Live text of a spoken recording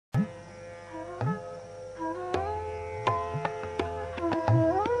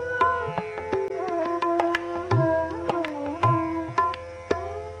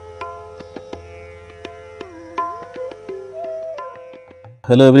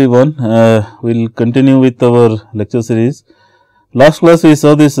hello everyone. We will continue with our lecture series. Last class we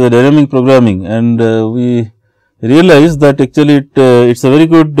saw this dynamic programming, and we realized that actually it's a very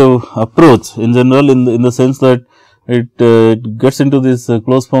good approach in general, in the sense that it gets into this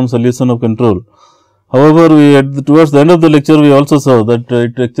closed form solution of control. However, towards the end of the lecture we also saw that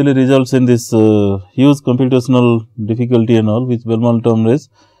it actually results in this huge computational difficulty and all, which Bellman termed as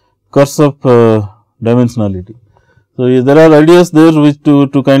curse of dimensionality. So, there are ideas there which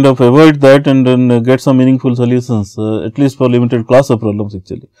to kind of avoid that and then get some meaningful solutions, at least for limited class of problems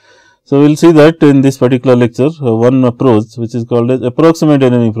actually. So, we will see that in this particular lecture, one approach which is called as approximate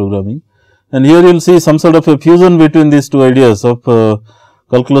dynamic programming, and here you will see some sort of a fusion between these two ideas of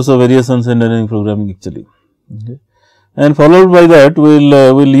calculus of variations and dynamic programming actually. Okay. And followed by that, we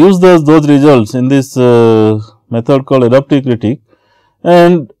will use those results in this method called adaptive critic,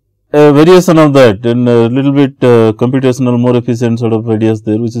 and a variation of that and a little bit computational more efficient sort of ideas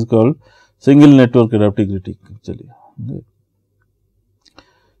there, which is called single network adaptive critic actually. Okay.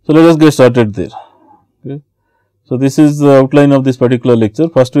 So, let us get started there. Okay. So, this is the outline of this particular lecture.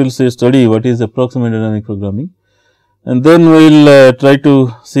 First, we will study what is approximate dynamic programming, and then we will try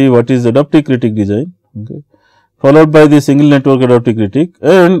to see what is adaptive critic design, okay, followed by the single network adaptive critic,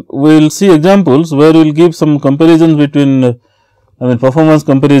 and we will see examples where we will give some comparisons between performance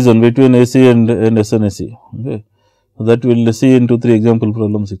comparison between AC and SNAC. Okay. So, that we will see in 2-3 example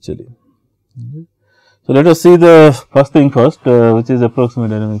problems actually. Okay. So, let us see the first thing first, which is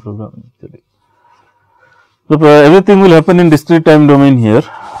approximate dynamic programming actually. So, everything will happen in discrete time domain here,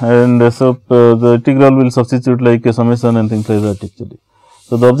 and so the integral will substitute like a summation and things like that actually.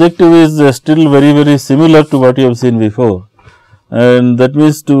 So, the objective is still very similar to what you have seen before, and that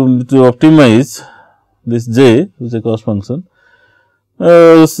means to optimize this J, which is a cost function.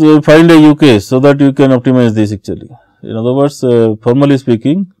 So find a UK, so that you can optimize this actually. In other words, formally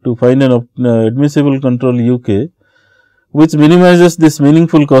speaking, to find an admissible control UK, which minimizes this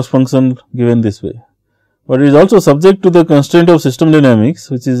meaningful cost function given this way, but it is also subject to the constraint of system dynamics,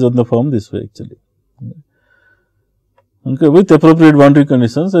 which is on the form this way actually. Okay, with appropriate boundary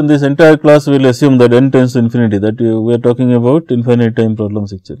conditions, and this entire class will assume that n tends to infinity, that we are talking about infinite time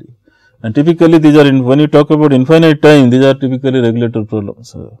problems actually. And typically these are when you talk about infinite time, these are typically regulator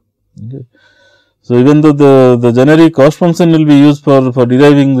problems. Okay. So, even though the generic cost function will be used for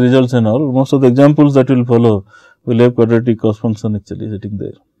deriving results and all, most of the examples that will follow will have quadratic cost function actually sitting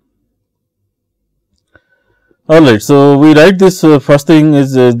there. Alright, so we write this first thing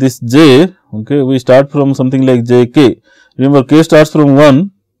is this J, okay, we start from something like Jk. Remember, k starts from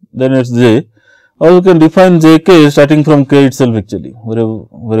 1, then it is J. Or you can define Jk starting from k itself actually,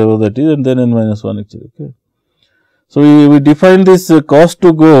 wherever that is, and then n minus 1 actually. Okay. So, we define this cost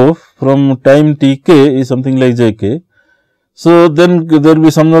to go from time Tk is something like Jk. So, then there will be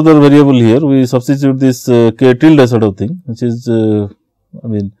some other variable here, we substitute this k tilde sort of thing, which is the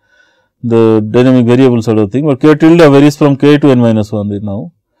dynamic variable sort of thing, but k tilde varies from k to n minus 1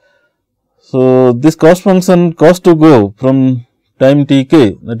 now. So, this cost function cost to go from time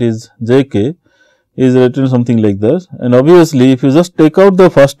Tk, that is Jk, is written something like that, and obviously if you just take out the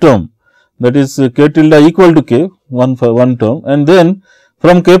first term, that is k tilde equal to k, one term, and then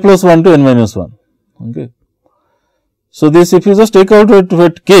from k plus 1 to n minus 1. Okay. So, this if you just take out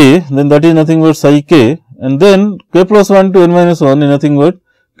at k, then that is nothing but psi k, and then k plus 1 to n minus 1 is nothing but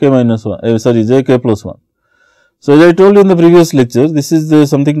k minus 1, jk plus 1. So, as I told you in the previous lecture, this is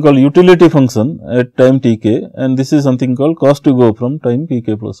something called utility function at time Tk, and this is something called cost to go from time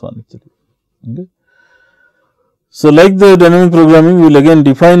Pk plus 1 actually. Okay. So, like the dynamic programming, we will again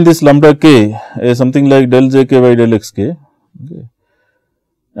define this lambda k as something like del jk by del xk, okay,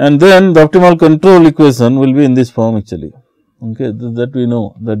 and then the optimal control equation will be in this form actually. Okay, that we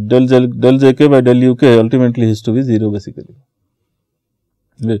know that del jk by del uk ultimately has to be 0 basically.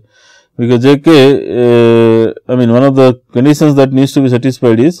 Okay. Because jk, one of the conditions that needs to be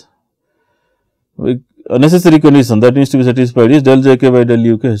satisfied is a necessary condition that needs to be satisfied is del jk by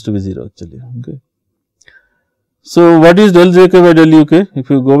del uk has to be 0 actually. Okay. So, what is del jk by del uk? If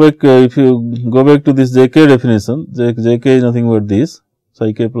you go back to this jk definition, jk is nothing but this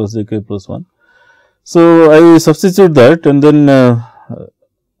psi k plus jk plus 1. So, I substitute that, and then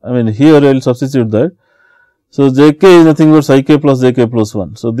here I will substitute that. So, jk is nothing but psi k plus jk plus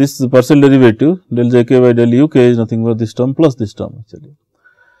 1. So, this partial derivative del jk by del uk is nothing but this term plus this term actually.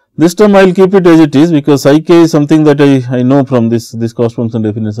 This term I will keep it as it is, because psi k is something that I know from this cost function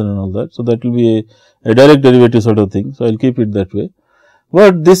definition and all that. So, that will be a direct derivative sort of thing. So, I will keep it that way.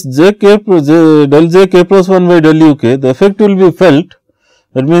 But this del jk plus 1 by del uk, the effect will be felt.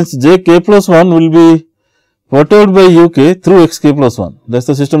 That means, jk plus 1 will be perturbed by uk through xk plus 1. That is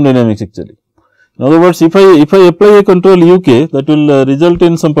the system dynamics actually. In other words, if I apply a control uk, that will result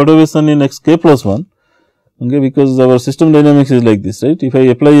in some perturbation in xk plus 1, okay, because our system dynamics is like this, right. If I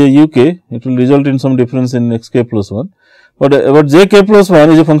apply a uk, it will result in some difference in xk plus 1, but jk plus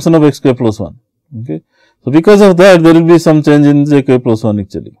 1 is a function of xk plus 1. Okay. So, because of that, there will be some change in jk plus 1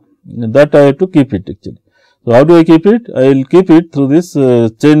 actually, and that I have to keep it actually. So, how do I keep it? I will keep it through this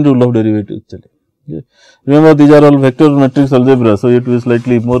chain rule of derivative actually. Okay. Remember, these are all vector matrix algebra, so it will be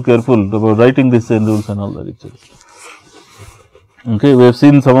slightly more careful about writing these chain rules and all that actually. Okay, we have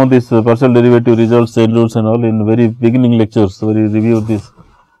seen some of these partial derivative results, chain rules and all in very beginning lectures, where we reviewed this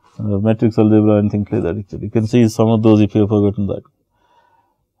matrix algebra and things like that actually. You can see some of those if you have forgotten that.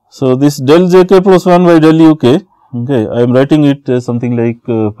 So, this del jk plus 1 by del uk, okay, I am writing it as something like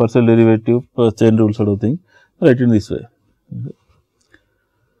partial derivative chain rule sort of thing, write it this way. Okay.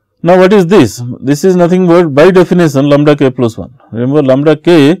 Now, what is this? This is nothing but by definition lambda k plus 1. Remember, lambda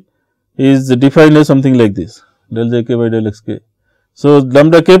k is defined as something like this, del jk by del xk. So,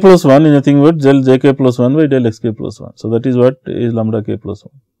 lambda k plus 1 is nothing but del jk plus 1 by del xk plus 1. So, that is what is lambda k plus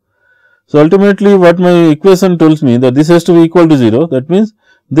 1. So, ultimately what my equation tells me that this has to be equal to 0, that means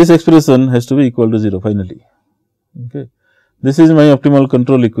this expression has to be equal to 0 finally. Okay. This is my optimal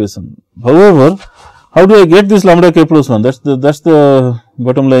control equation. However, how do I get this lambda k plus 1? That's the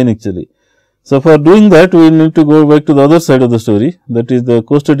bottom line actually. So, for doing that, we need to go back to the other side of the story, that is the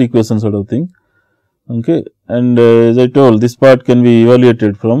co-state equation sort of thing. Okay. And as I told, this part can be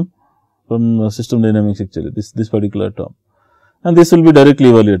evaluated from system dynamics actually, this particular term, and this will be directly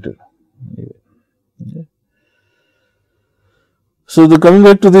evaluated. Okay. So, coming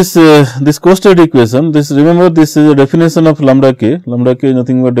back to this co-state equation, this remember this is a definition of lambda k is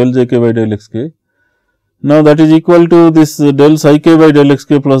nothing but del jk by del xk. Now, that is equal to this del psi k by del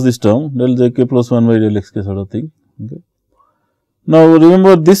xk plus this term del jk plus 1 by del xk sort of thing. Okay. Now,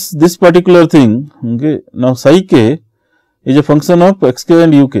 remember this particular thing, okay. Now, psi k is a function of xk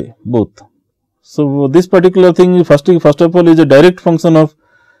and uk both. So, this particular thing first of all is a direct function of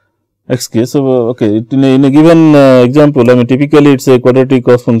xk. So, okay, in a given example, I mean typically it is a quadratic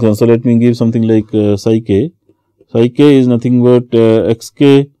cos function. So, let me give something like psi k. Psi k is nothing but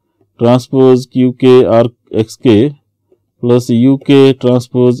xk transpose qk r xk plus uk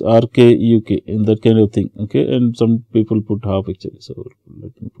transpose rk uk, in that kind of thing. Okay, and some people put half actually. So,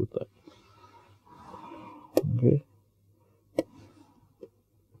 let me put that. Okay.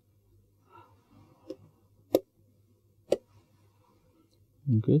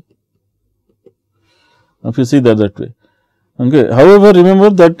 Okay. If you see that way. Okay. However,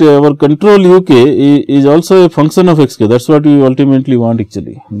 remember that our control uk is also a function of xk. That is what we ultimately want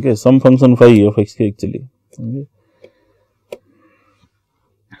actually. Okay. Some function phi of xk actually. Okay.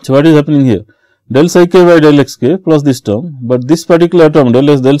 So, what is happening here? Del psi k by del xk plus this term, but this particular term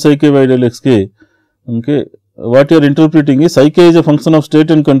del psi k by del xk. Okay. What you are interpreting is psi k is a function of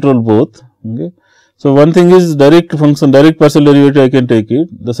state and control both. Okay. So, one thing is direct function, direct partial derivative I can take it.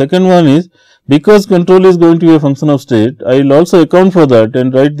 The second one is because control is going to be a function of state, I will also account for that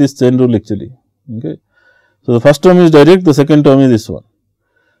and write this chain rule actually. Okay. So, the first term is direct, the second term is this one.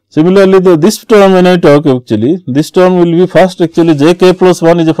 Similarly, this term when I talk actually, this term will be first actually jk plus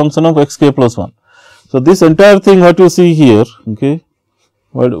 1 is a function of xk plus 1. So, this entire thing what you see here, okay,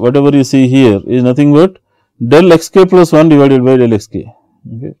 whatever you see here is nothing but del xk plus 1 divided by del xk.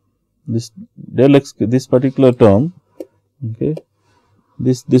 Okay. This del xk, this particular term, okay,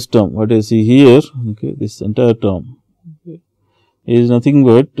 this term what I see here, okay, this entire term, okay, is nothing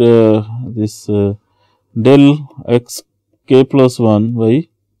but this del xk plus 1 by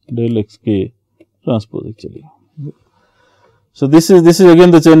del xk transpose actually. Okay. So, this is again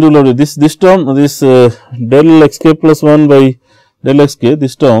the chain rule of this term, this del xk plus 1 by del xk,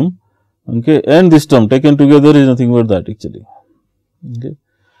 this term, okay, and this term taken together is nothing but that actually. Okay.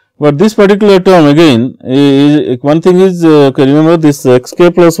 But this particular term again is one thing is okay, remember this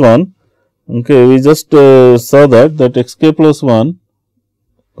xk plus 1, okay, we just saw that xk plus 1,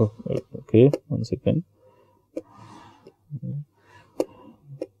 oh, okay, 1 second.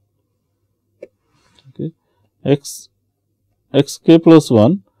 Okay, xk plus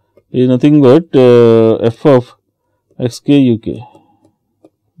 1 is nothing but f of xk uk.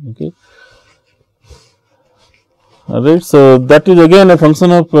 Okay. Alright, so that is again a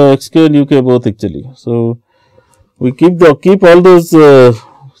function of xk and uk both actually. So, we keep all those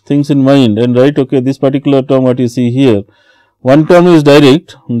things in mind and write, okay, this particular term what you see here, one term is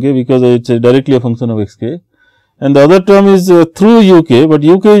direct, okay, because it is directly a function of xk, and the other term is through uk, but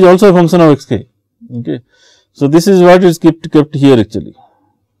uk is also a function of xk. Okay. So, this is what is kept here actually.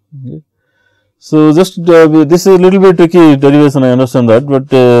 Okay. So, just this is a little bit tricky derivation, I understand that, but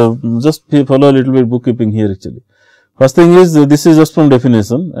just follow a little bit bookkeeping here actually. First thing is this is just from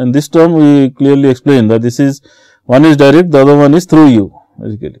definition, and this term we clearly explain that this is one is direct, the other one is through u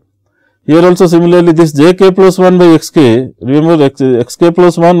basically. Here also similarly this jk plus 1 by xk, remember xk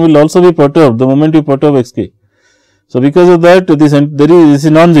plus 1 will also be perturbed the moment you perturb xk. So, because of that this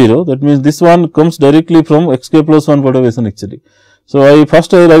is non-zero, that means this one comes directly from xk plus 1 perturbation actually. So, I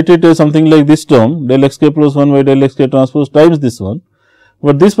write it as something like this term del xk plus 1 by del xk transpose times this one,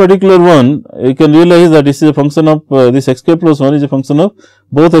 but this particular one you can realize that this is a function of this xk plus 1 is a function of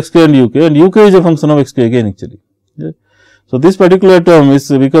both xk and uk is a function of xk again actually. Yeah. So, this particular term is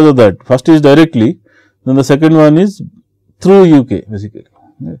because of that, first is directly, then the second one is through uk basically.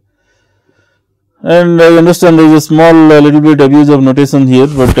 Yeah. And I understand there is a small little bit abuse of notation here,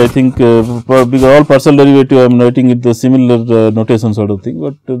 but I think because all partial derivative I am writing it the similar notation sort of thing,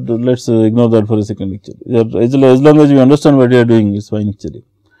 but let us ignore that for a second actually. As long as you understand what you are doing is fine actually.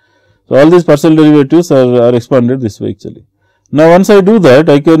 So, all these partial derivatives are expanded this way actually. Now, once I do that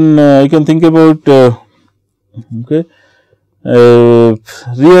I can think about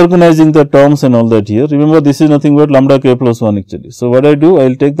reorganizing the terms and all that here. Remember this is nothing but lambda k plus 1 actually. So, what I do I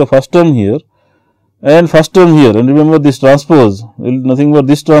will take the first term here and first term here, and remember this transpose will nothing but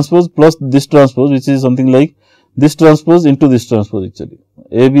this transpose plus this transpose, which is something like this transpose into this transpose actually.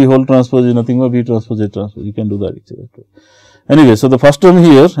 A B whole transpose is nothing but B transpose A transpose, you can do that actually. Anyway, so the first term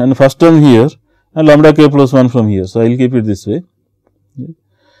here and first term here and lambda k plus 1 from here. So, I will keep it this way.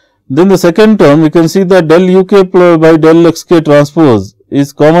 Then the second term we can see that del uk by del xk transpose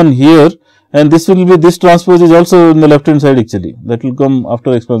is common here, and this will be this transpose is also in the left hand side actually, that will come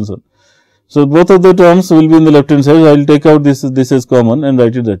after expansion. So, both of the terms will be in the left hand side. I will take out this as common and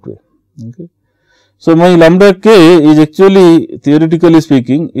write it that way. Okay. So, my lambda k is actually theoretically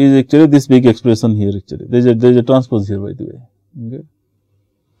speaking is actually this big expression here actually. There is a transpose here by the way. Okay.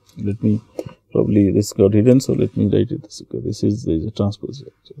 Let me probably this got hidden. So, let me write it this. Okay. This is there is a transpose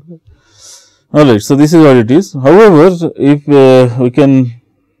here. Okay. Alright. So, this is what it is. However, if we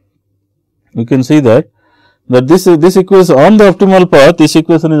can see that this equation on the optimal path, this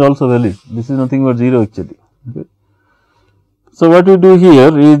equation is also valid. This is nothing but 0 actually. Okay. So, what we do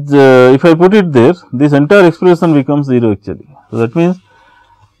here is if I put it there, this entire expression becomes 0 actually. So, that means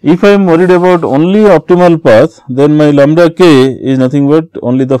if I am worried about only optimal path, then my lambda k is nothing but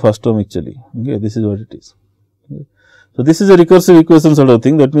only the first term actually. Okay. This is what it is. Okay. So, this is a recursive equation sort of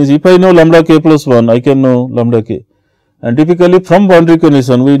thing. That means, if I know lambda k plus 1, I can know lambda k. And typically from boundary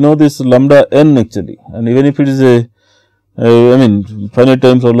condition we know this lambda n actually, and even if it is a I mean finite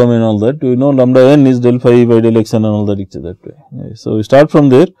time problem and all that, we know lambda n is del phi by del x n and all that that way. So, we start from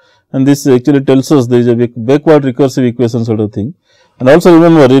there, and this actually tells us there is a backward recursive equation sort of thing. And also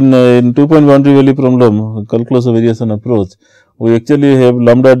remember in 2-point boundary value problem calculus of variation approach, we actually have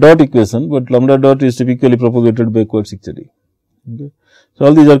lambda dot equation, but lambda dot is typically propagated backwards actually. Okay. So,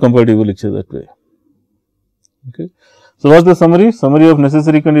 all these are compatible actually that way. Okay. So, what is the summary? Summary of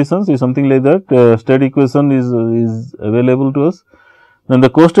necessary conditions is something like that. State equation is available to us. Then the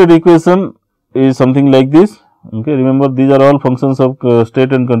co-state equation is something like this. Okay. Remember, these are all functions of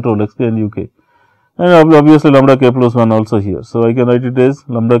state and control xk and uk, and obviously lambda k plus 1 also here. So, I can write it as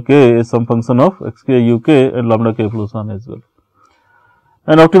lambda k is some function of xk uk and lambda k plus 1 as well.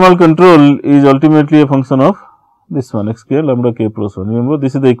 And optimal control is ultimately a function of this one xk lambda k plus 1. Remember,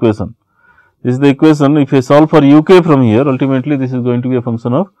 this is the equation. This is the equation. If I solve for uk from here, ultimately this is going to be a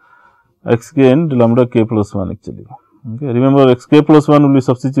function of xk and lambda k plus 1 actually. Okay. Remember, xk plus 1 will be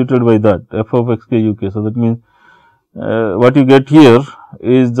substituted by that f of xk uk. So, that means what you get here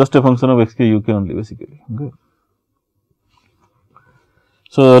is just a function of xk uk only basically. Okay.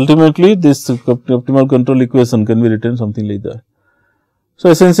 So, ultimately this optimal control equation can be written something like that. So,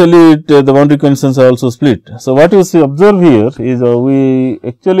 essentially the boundary conditions are also split. So, what you see observe here is we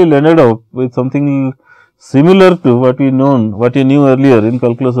actually landed up with something similar to what we knew earlier in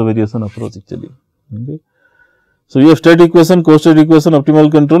calculus of variation approach actually. Okay. So, you have state equation, co-state equation,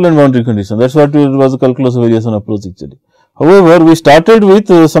 optimal control and boundary condition. That is what was the calculus of variation approach actually. However, we started with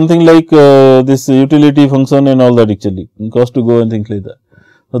something like this utility function and all that actually, cost to go and things like that.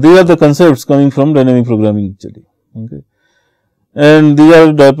 So, these are the concepts coming from dynamic programming actually. Okay. And these are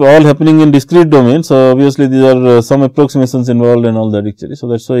all happening in discrete domains. So, obviously, these are some approximations involved and all that actually. So,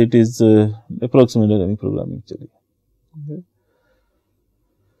 that is why it is approximate dynamic programming actually. Okay.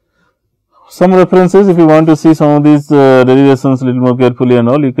 Some references, if you want to see some of these derivations a little more carefully and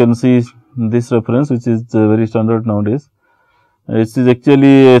all, you can see this reference, which is very standard nowadays. It is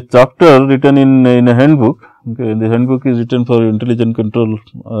actually a chapter written in a handbook, Okay, the handbook is written for intelligent control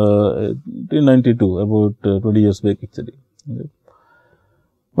in 92, about 20 years back actually. Okay.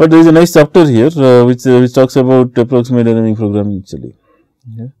 But there is a nice chapter here which talks about approximate dynamic programming actually.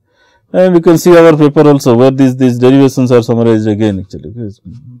 Okay. And you can see our paper also where these derivations are summarized again actually.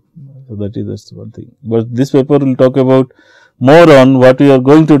 So that's one thing. But this paper will talk about more on what we are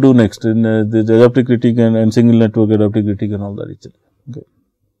going to do next in the adaptive critic and single network adaptive critic and all that actually. Okay.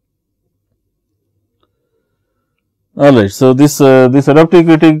 Alright, so this adaptive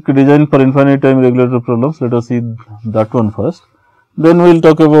critic design for infinite time regulator problems, let us see that one first. Then we will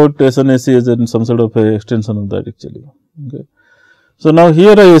talk about SNSE as in some sort of a extension of that actually. Okay. So now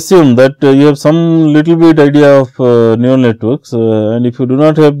here I assume that you have some little bit idea of neural networks and if you do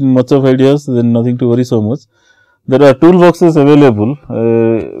not have much of ideas, then nothing to worry so much. There are toolboxes available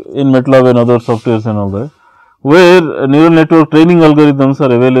in MATLAB and other softwares and all that, where neural network training algorithms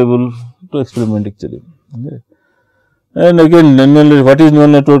are available to experiment actually. Okay. And again, what is neural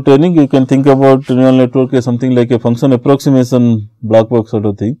network training? You can think about neural network as something like a function approximation black box sort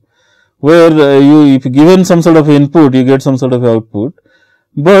of thing, where if given some sort of input, you get some sort of output.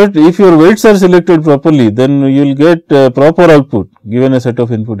 But if your weights are selected properly, then you will get proper output given a set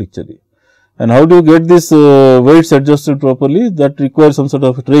of input actually. And how do you get this weights adjusted properly? That requires some sort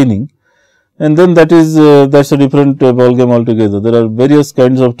of training. And then that's a different ball game altogether. There are various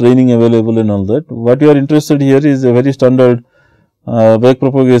kinds of training available and all that. What you are interested here is a very standard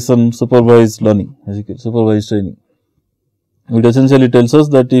backpropagation supervised learning, supervised training. It essentially tells us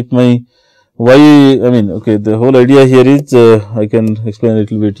that if my the whole idea here is I can explain a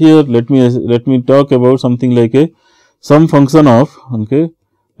little bit here. Let me talk about something like some function of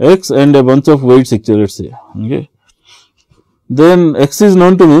x and a bunch of weights actually, let's say. Okay. Then x is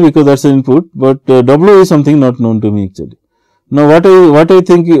known to me because that's an input, but w is something not known to me actually. Now what I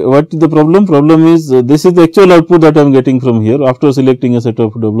think, what is the problem? Problem is this is the actual output that I am getting from here after selecting a set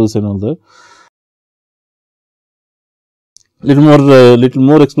of w's and all that. Little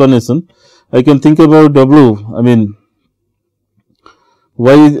more explanation. I can think about w.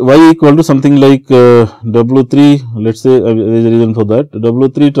 Y equal to something like w3. Let's say there is a reason for that.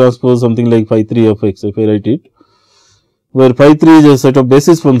 W3 transpose something like phi 3 of x if I write it, where phi 3 is a set of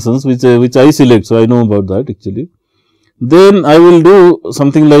basis functions which I select. So I know about that actually. Then I will do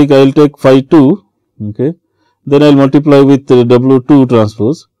something like I will take phi 2. Okay. Then I will multiply with w2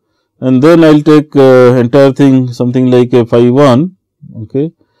 transpose. And then I will take entire thing something like a phi 1,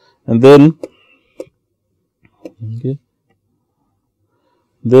 okay, and then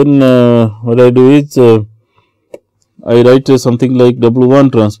what I do is I write something like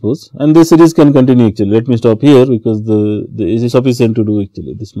w1 transpose, and this series can continue actually. Let me stop here because it is sufficient to do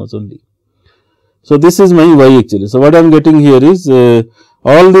actually this much only. So this is my y actually. So what I am getting here is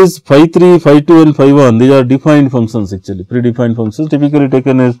all these phi 3, phi 2 and phi 1, these are defined functions actually, predefined functions typically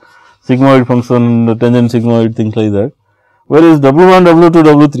taken as sigmoid function, tangent sigmoid, things like that. Whereas w1, w2,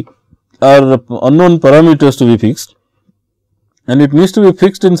 w3 are unknown parameters to be fixed, and it needs to be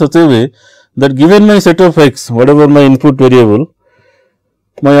fixed in such a way that given my set of x, whatever my input variable,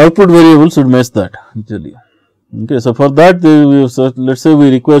 my output variable should match that actually. Okay, so for that let's say we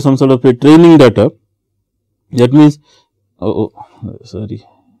require some sort of a training data. That means sorry.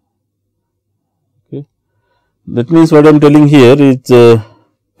 Okay, that means what I am telling here is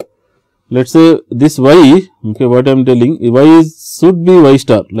let's say this y, okay, what I am telling, y should be y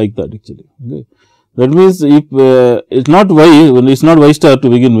star like that actually. Okay. That means if it's not y star to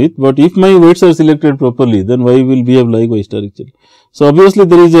begin with, but if my weights are selected properly, then y will behave like y star actually. So obviously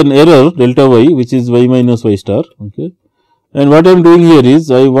there is an error delta y, which is y minus y star. Okay. And what I am doing here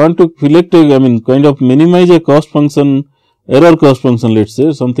is I want to select kind of minimize a cost function, error cost function, let's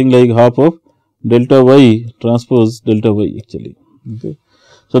say something like half of delta y transpose delta y actually. Okay.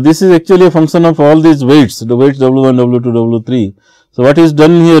 So this is actually a function of all these weights, the weights w1, w2, w3. So what is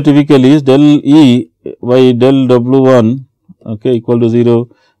done here typically is del E by del w1, okay, equal to 0,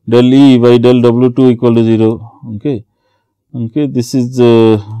 del E by del w2 equal to 0, okay. Okay, this is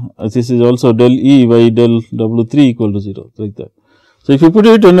also del E by del w3 equal to 0, like that. So if you put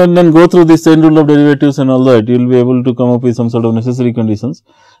it and then go through this chain rule of derivatives and all that, you will be able to come up with some sort of necessary conditions.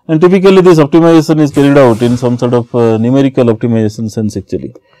 And typically this optimization is carried out in some sort of numerical optimization sense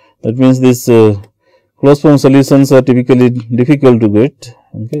actually. That means these closed form solutions are typically difficult to get.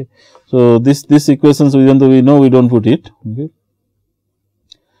 Okay. So this equations, even though we know, we don't put it. Okay.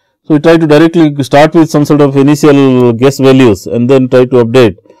 So we try to directly start with some sort of initial guess values and then try to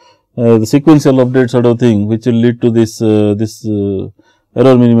update the sequential update sort of thing, which will lead to this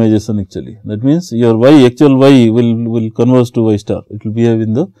error minimization actually. That means your y, actual y will converge to y star. It will behave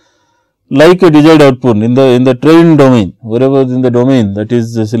in the like a desired output in the trained domain, wherever in the domain that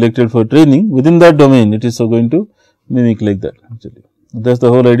is selected for training, within that domain it is so going to mimic like that actually. That is the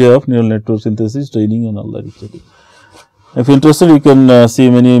whole idea of neural network synthesis, training and all that actually. If interested, you can see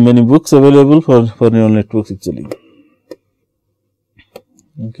many books available for neural networks actually.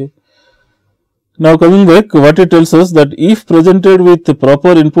 Okay. Now coming back, what it tells us that if presented with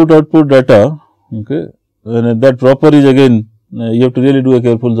proper input output data, okay, and that proper is again you have to really do a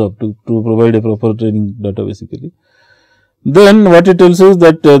careful job to provide a proper training data basically. Then what it tells us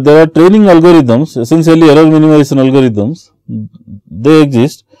that there are training algorithms, essentially error minimization algorithms, they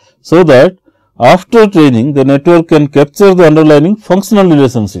exist so that after training the network can capture the underlying functional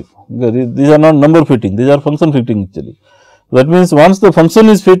relationship. Okay, these are not number fitting, these are function fitting actually. That means once the function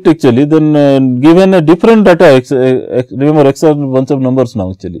is fit actually, then given a different data, remember x are a bunch of numbers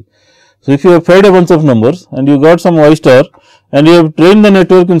now actually. So if you have fed a bunch of numbers and you got some y star and you have trained the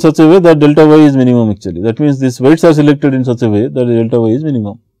network in such a way that delta y is minimum actually. That means these weights are selected in such a way that delta y is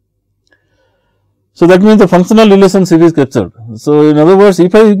minimum. So that means the functional relationship is captured. So in other words,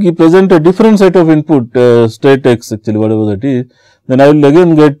 if I present a different set of input state x actually, whatever that is, then I will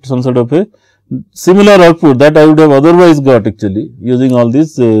again get some sort of a similar output that I would have otherwise got actually using all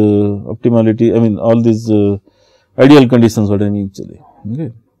these optimality, I mean all these ideal conditions what I mean actually.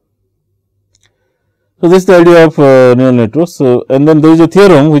 Okay. So this is the idea of neural networks. So, and then there is a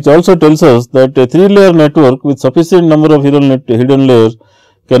theorem which also tells us that a 3-layer network with sufficient number of hidden layers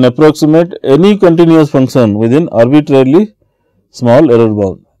can approximate any continuous function within arbitrarily small error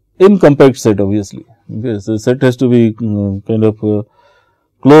bound in compact set obviously. Okay. So, set has to be kind of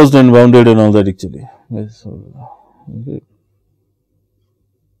closed and bounded and all that actually. Yes. So, okay.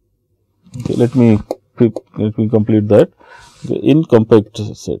 Okay, let me complete that. Okay, in compact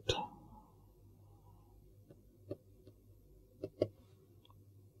set.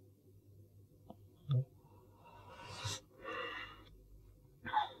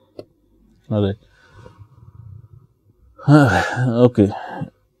 All right. Okay.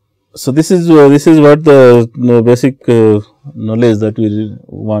 So this is what the basic knowledge that we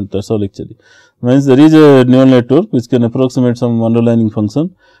want. That's all actually. Means there is a neural network which can approximate some underlying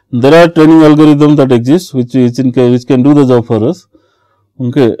function. There are training algorithms that exist which can do the job for us.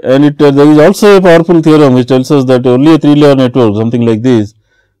 Okay, and there is also a powerful theorem which tells us that only a 3-layer network, something like this,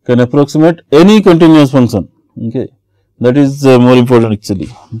 can approximate any continuous function. Okay, that is more important actually.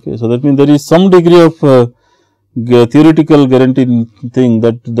 Okay, so that means there is some degree of theoretical guarantee thing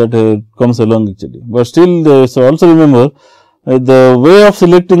that comes along actually, but still so also remember the way of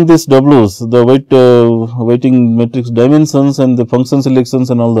selecting these W's, the weighting matrix dimensions and the function selections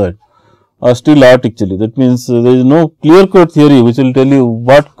and all that are still art actually. That means there is no clear cut theory which will tell you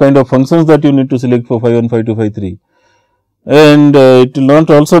what kind of functions that you need to select for phi 1, phi 2, phi 3, and it will not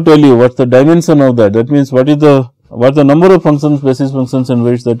also tell you what the dimension of that. That means what the number of functions, basis functions and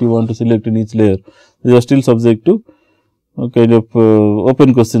weights that you want to select in each layer. They are still subject to kind of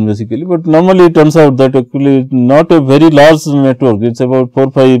open question basically, but normally it turns out that actually not a very large network, it is about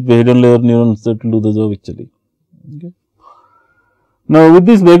 4-5 hidden layer neurons that will do the job actually. Okay. Now with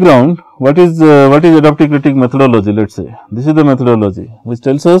this background, what is adaptive critic methodology? Let us say this is the methodology which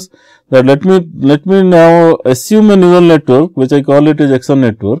tells us that let me now assume a neural network which I call it as axon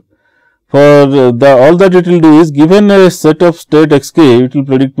network. For all that it will do is, given a set of state xk, it will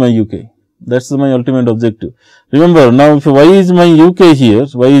predict my uk. That is my ultimate objective. Remember, now if y is my uk here,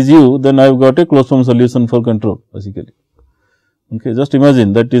 y is u, then I have got a closed form solution for control basically. Okay, just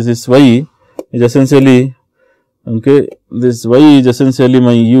imagine that this y is essentially, okay, this y is essentially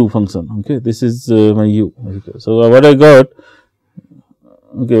my u function. Okay, this is my u. Okay. So what I got,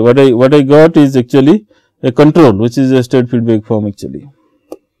 okay, what I got is actually a control which is a state feedback form actually.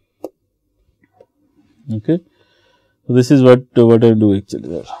 Okay, so this is what I do actually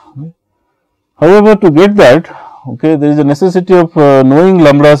there. Okay. However, to get that, okay, there is a necessity of knowing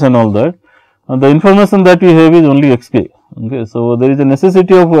lambdas and all that. The information that we have is only xk. Okay, so there is a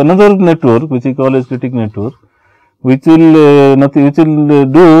necessity of another network which we call as critic network, which will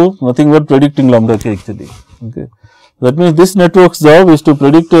do nothing but predicting lambda k actually. Okay, that means this network's job is to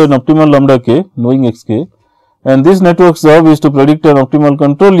predict an optimal lambda k knowing xk, and this network's job is to predict an optimal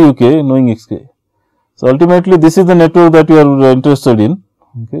control uk knowing xk. So ultimately, this is the network that you are interested in.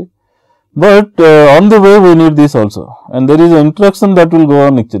 Okay. But on the way we need this also, and there is an interaction that will go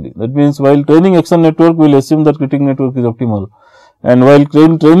on actually. That means while training axon network, we will assume that critic network is optimal, and while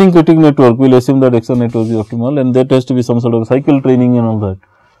training critic network, we will assume that axon network is optimal, and that has to be some sort of cycle training and all that.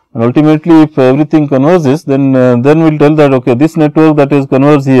 And ultimately, if everything converges, then we will tell that okay, this network that is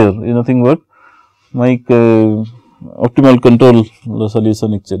converged here is nothing but my optimal control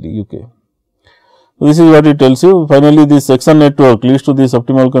solution actually UK. So, this is what it tells you. Finally, this XN network leads to this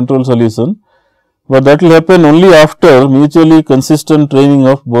optimal control solution, but that will happen only after mutually consistent training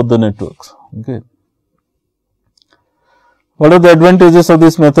of both the networks. Okay. What are the advantages of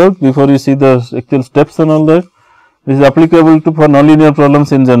this method before you see the actual steps and all that? This is applicable to for nonlinear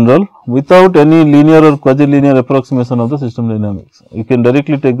problems in general without any linear or quasi-linear approximation of the system dynamics. You can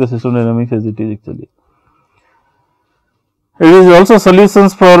directly take the system dynamics as it is actually. It is also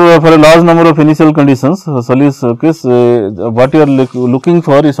solutions for a large number of initial conditions. Solution, okay, so what you are looking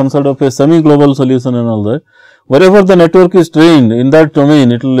for is some sort of a semi-global solution and all that. Wherever the network is trained in that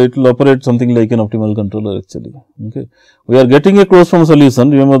domain, it will operate something like an optimal controller actually. Okay, we are getting a closed form solution.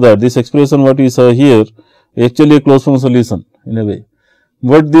 Remember that this expression what we saw here actually a closed form solution in a way,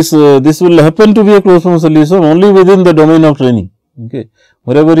 but this will happen to be a closed form solution only within the domain of training. Okay,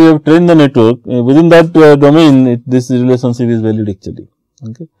 wherever you have trained the network within that domain, this relationship is valid actually.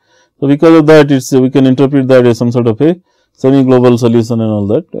 Okay, so because of that, we can interpret that as some sort of a semi-global solution and all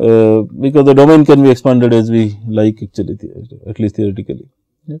that, because the domain can be expanded as we like actually, at least theoretically.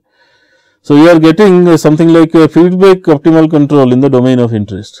 Yeah. So, you are getting something like a feedback optimal control in the domain of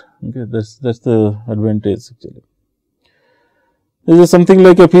interest. Okay, that's the advantage actually. This is something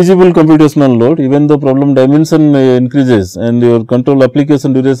like a feasible computational load, even though problem dimension increases and your control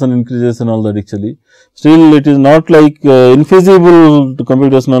application duration increases and all that actually. Still, it is not like infeasible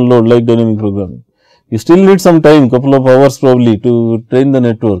computational load like dynamic programming. You still need some time, couple of hours probably to train the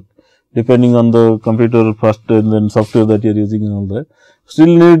network, depending on the computer first and then software that you are using and all that. Still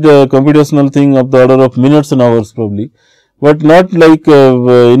need computational thing of the order of minutes and hours probably, but not like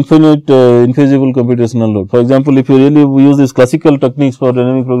infinite infeasible computational load. For example, if you really use these classical techniques for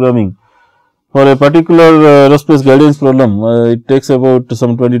dynamic programming, for a particular aerospace guidance problem, it takes about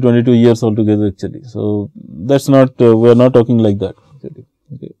some 20-22 years altogether actually. So, that is not, we are not talking like that actually.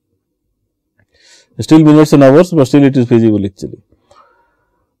 Okay. Still minutes and hours, but still it is feasible actually.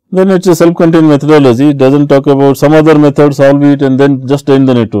 Then it is a self-contained methodology. It does not talk about some other method, solve it and then just train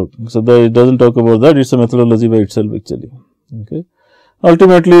the network. So, it does not talk about that, it is a methodology by itself actually. Okay.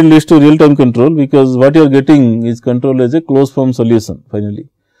 Ultimately, it leads to real-time control, because what you are getting is control as a closed form solution finally.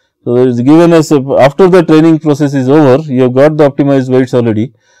 So, it is given as after the training process is over, you have got the optimized weights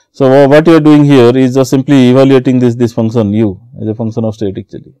already. So, what you are doing here is just simply evaluating this function u as a function of state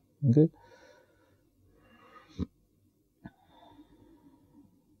actually. Okay.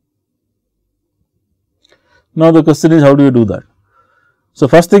 Now, the question is how do you do that? So,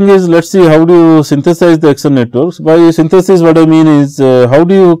 first thing is let us see how do you synthesize the XN networks. By synthesis, what I mean is how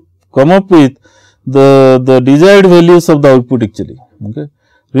do you come up with the desired values of the output actually. Okay.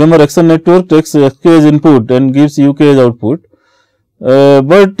 Remember, XN network takes Xk as input and gives Uk as output,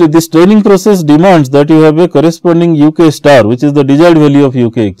 but this training process demands that you have a corresponding Uk star, which is the desired value of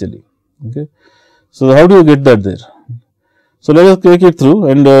Uk actually. Okay. So, how do you get that there? So, let us take it through,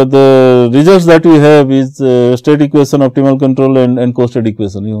 and the results that we have is state equation, optimal control and co-state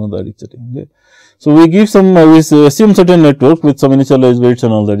equation, you know that actually. Okay. So, we give some, we assume certain network with some initialized weights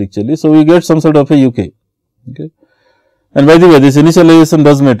and all that actually. So, we get some sort of a UK. Okay. And by the way, this initialization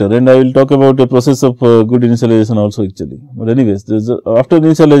does matter, and I will talk about a process of good initialization also actually. But anyways, after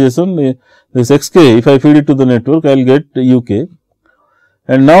initialization, this Xk, if I feed it to the network, I will get UK.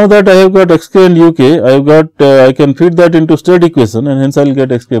 And now that I have got Xk and Uk, I have got, I can feed that into state equation, and hence I will get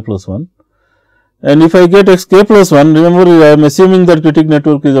Xk plus 1. And if I get Xk plus 1, remember I am assuming that critic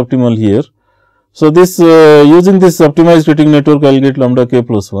network is optimal here. So, this using this optimized critic network, I will get lambda k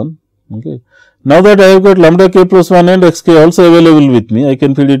plus 1. Okay. Now that I have got lambda k plus 1 and Xk also available with me, I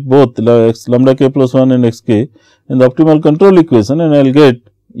can feed it both lambda k plus 1 and Xk in the optimal control equation, and I will get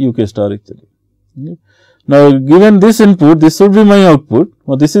Uk star actually. Okay. Now, given this input, this should be my output,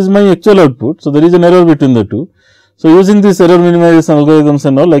 or this is my actual output. So, there is an error between the two. So, using this error minimization algorithms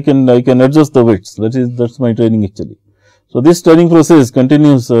and all, I can adjust the weights. That's my training actually. So, this training process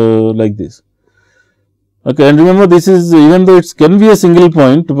continues like this. Okay, and remember, this is even though it can be a single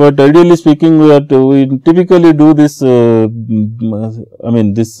point, but ideally speaking, we typically do this.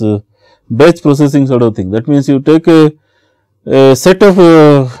 This batch processing sort of thing. That means you take a set of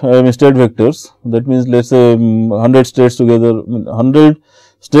state vectors, that means let us say 100 states together. 100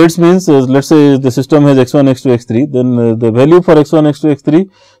 states means let us say the system has x1, x2, x3, then the value for x1, x2, x3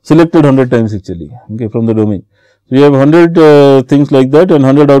 selected 100 times actually, okay, from the domain. So, we have 100 things like that and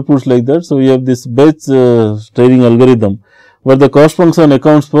 100 outputs like that. So, we have this batch training algorithm, where the cost function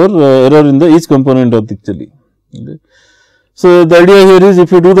accounts for error in each component of actually. Okay. So, the idea here is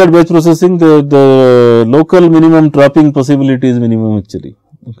if you do that batch processing, the local minimum trapping possibility is minimum actually.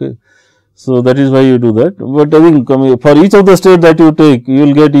 Okay. So, that is why you do that, but I think for each of the state that you take, you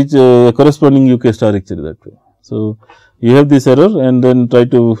will get each corresponding UK star actually that way. So, you have this error and then try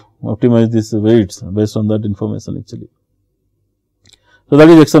to optimize these weights based on that information actually. So, that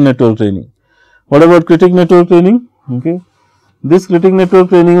is external network training. What about critic network training? Okay. This critic network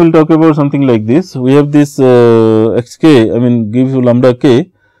training will talk about something like this. We have this xk, I mean gives you lambda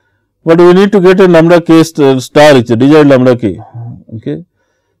k, but we need to get a lambda k star, it's a desired lambda k. Okay.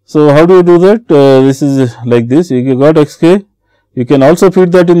 So, how do you do that? This is like this, you got xk, you can also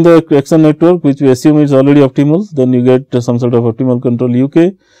feed that in the external network, which we assume is already optimal, then you get some sort of optimal control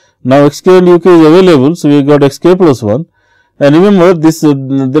UK. Now, xk and UK is available, so we got xk plus 1. And remember this,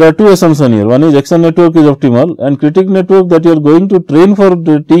 there are two assumptions here. One is external network is optimal, and critic network that you are going to train for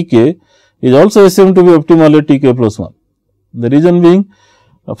the TK is also assumed to be optimal at TK plus 1. The reason being,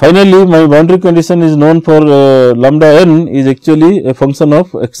 finally, my boundary condition is known for lambda n is actually a function of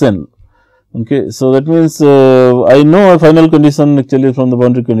xn. Okay. So, that means, I know a final condition actually from the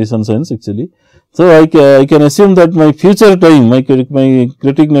boundary condition sense actually. So, I can assume that my future time, my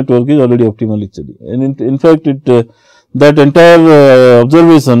critic network is already optimal actually, and in fact, that entire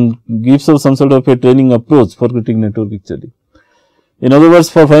observation gives us some sort of a training approach for critic network actually. In other words,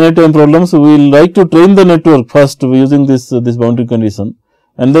 for finite time problems, we will like to train the network first using this boundary condition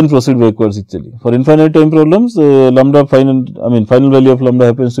and then proceed backwards actually. For infinite time problems, lambda final value of lambda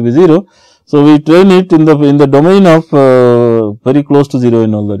happens to be 0. So, we train it in the domain of very close to 0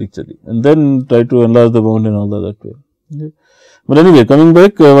 and all that actually, and then try to enlarge the bound and all that way. Okay. But anyway, coming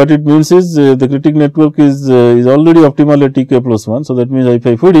back, what it means is the critic network is already optimal at TK plus 1. So, that means if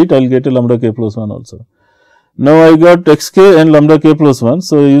I feed it, I will get a lambda k plus 1 also. Now, I got xk and lambda k plus 1.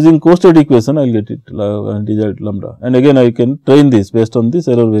 So, using co-state equation, I will get it desired lambda, and again I can train this based on this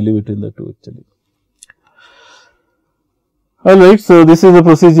error value between the two actually. Alright, so this is the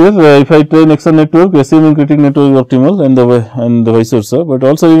procedure. If I train external network, assuming critic network is optimal and the vice versa, but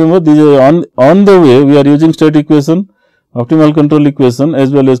also remember these are on the way we are using state equation, optimal control equation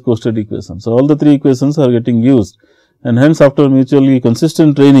as well as co-state equation. So, all the three equations are getting used, and hence after mutually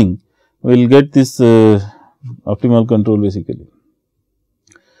consistent training, we will get this optimal control basically.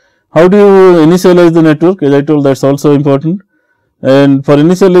 How do you initialize the network? As I told, that is also important. And for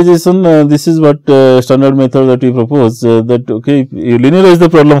initialization, this is what standard method that we propose, that okay, you linearize the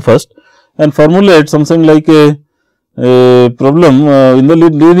problem first and formulate something like a problem in the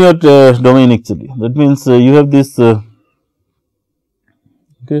linear domain actually. That means, you have this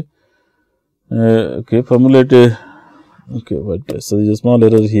formulate a so there is a small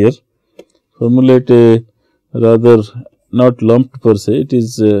error here, formulate a rather not lumped per se, it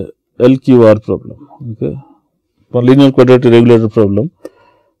is LQR problem. Okay. For linear quadratic regulator problem,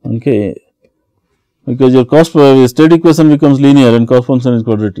 okay, because your cost state equation becomes linear and cost function is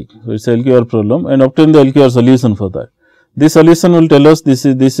quadratic. So, it is LQR problem, and obtain the LQR solution for that. This solution will tell us this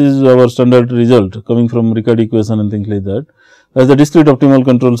is our standard result coming from Riccati equation and things like that, as the discrete optimal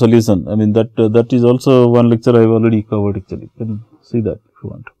control solution. I mean that is also one lecture I have already covered actually, you can see that if you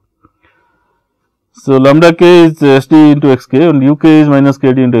want. So, lambda k is SD into xk and uk is minus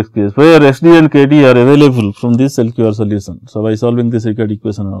kd into xk, where SD and kd are available from this LQR solution. So, by solving this Riccati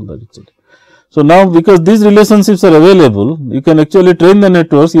equation and all that actually. So, now because these relationships are available, you can actually train the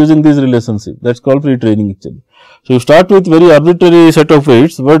networks using these relationships, that is called pre-training actually. So, you start with very arbitrary set of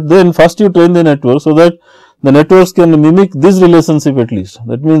weights, but then first you train the network so that the networks can mimic this relationship at least.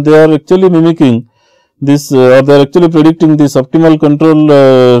 That means, they are actually mimicking this or they are actually predicting this optimal control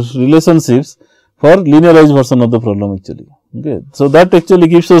relationships for linearized version of the problem actually. Okay. So, that actually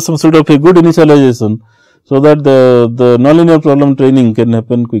gives us some sort of a good initialization, so that the nonlinear problem training can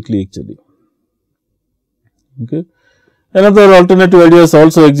happen quickly actually. Okay. Another alternative ideas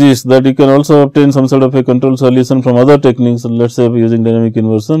also exist, that you can also obtain some sort of a control solution from other techniques, let us say using dynamic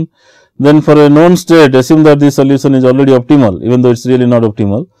inversion. Then for a known state, assume that this solution is already optimal, even though it is really not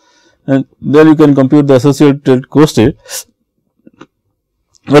optimal, and then you can compute the associated co-state.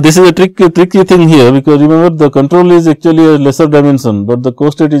 But this is a tricky thing here, because remember the control is actually a lesser dimension, but the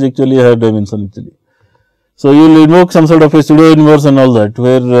co-state is actually a higher dimension actually. So, you will invoke some sort of a pseudo inverse and all that,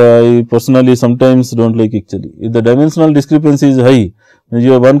 where I personally sometimes do not like actually. If the dimensional discrepancy is high,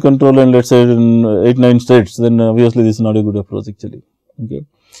 you have one control and let us say in 8-9 states, then obviously this is not a good approach actually. Okay.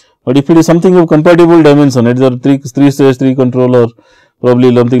 But if it is something of compatible dimension, either 3 states 3 control or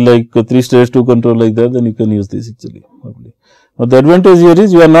probably something like 3 states 2 control like that, then you can use this actually probably. But the advantage here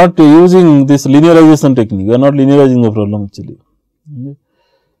is you are not using this linearization technique, you are not linearizing the problem actually. Okay.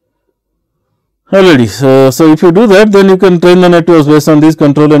 Already. So, if you do that, then you can train the networks based on these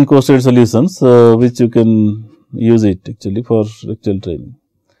control and co-state solutions, which you can use it actually for actual training.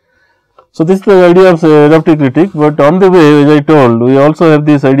 So, this is the idea of adaptive critic, but on the way, as I told, we also have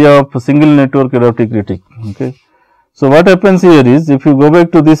this idea of single network adaptive critic. Okay. So, what happens here is, if you go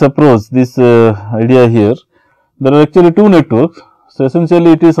back to this approach, this idea here, there are actually two networks. So,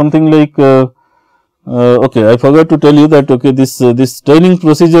 essentially it is something like okay, I forgot to tell you that okay, this training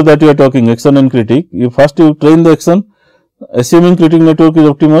procedure that you are talking, Axon and Critic, you first you train the Axon, assuming Critic network is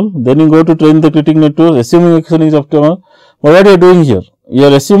optimal, then you go to train the Critic network, assuming Axon is optimal. But what you are doing here? You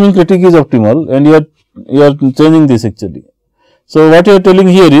are assuming Critic is optimal and you are changing this actually. So, what you are telling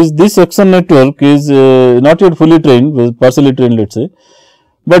here is this Axon network is not yet fully trained, partially trained, let us say.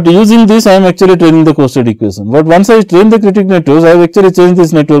 But using this, I am actually training the co-state equation. But once I train the Critic networks, I have actually changed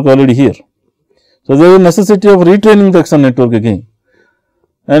this network already here. So, there is a necessity of retraining the Axon network again.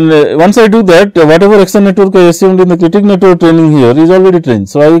 And once I do that, whatever Axon network I assumed in the Critic network training here is already trained.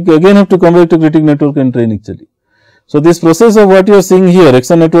 So, I again have to come back to Critic network and train actually. So, this process of what you are seeing here,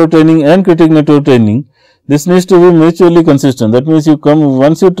 Axon network training and Critic network training, this needs to be mutually consistent. That means, you come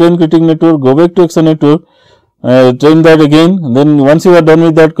once you train Critic network, go back to Axon network, train that again, and then once you are done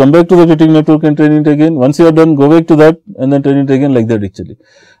with that, come back to the Critic network and train it again. Once you are done, go back to that and then train it again, like that actually.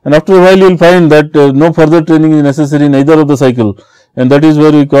 And after a while, you will find that no further training is necessary in either of the cycle, and that is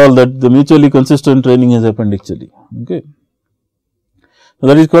where we call that the mutually consistent training has happened actually. Okay. So,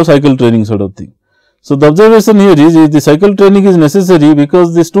 that is called cycle training sort of thing. So, the observation here is the cycle training is necessary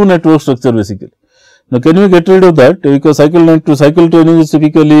because this two network structure basically. Now, can we get rid of that? Because cycle training is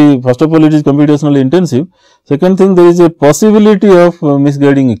typically, first of all, it is computationally intensive. Second thing, there is a possibility of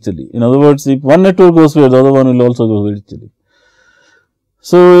misguiding actually. In other words, if one network goes where, the other one will also go where actually.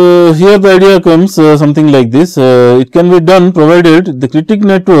 So, here the idea comes something like this. It can be done provided the Critic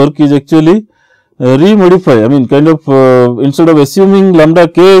network is actually remodify. I mean, kind of instead of assuming lambda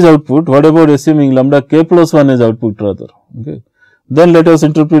k as output, what about assuming lambda k plus 1 as output rather? Okay. Then let us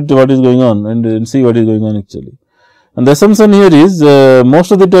interpret what is going on and see what is going on actually. And the assumption here is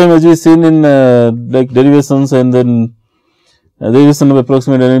most of the time, as we seen in like derivations and then derivation of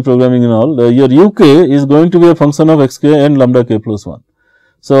approximate dynamic programming and all, your UK is going to be a function of xk and lambda k plus 1.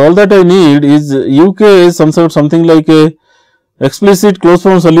 So, all that I need is UK is something like a explicit closed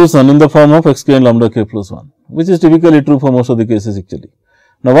form solution in the form of xk and lambda k plus 1, which is typically true for most of the cases actually.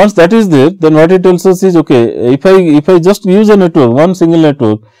 Now, once that is there, then what it tells us is okay, if I just use a network, one single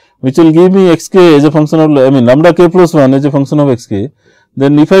network, which will give me xk as a function of, I mean lambda k plus 1 as a function of xk,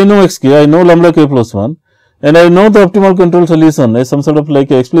 then if I know xk, I know lambda k plus 1, and I know the optimal control solution as some sort of like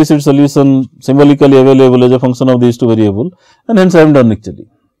a explicit solution symbolically available as a function of these two variables, and hence I am done actually.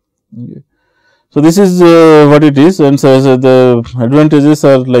 Okay. So, this is what it is, and so the advantages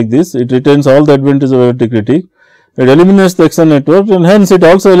are like this. It retains all the advantages of adaptive critic. It eliminates the Axon network, and hence it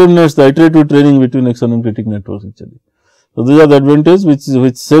also eliminates the iterative training between Axon and Critic networks actually. So, these are the advantages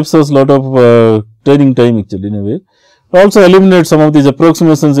which saves us lot of training time actually in a way. It also eliminates some of these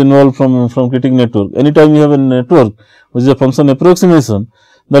approximations involved from Critic network. Anytime you have a network which is a function approximation,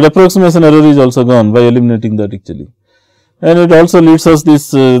 that approximation error is also gone by eliminating that actually. And it also leads us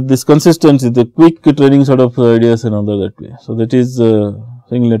this consistency, the quick training sort of ideas and all that way. So, that is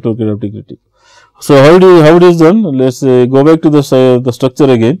single network adaptive critic. So, how it is done? Let us go back to the structure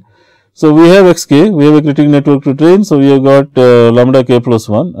again. So, we have xk, we have a Critic network to train. So, we have got lambda k plus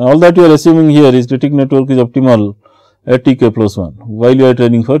 1. All that you are assuming here is Critic network is optimal at tk plus 1 while you are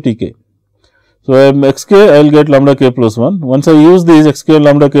training for tk. So, I am xk, I will get lambda k plus 1. Once I use this xk and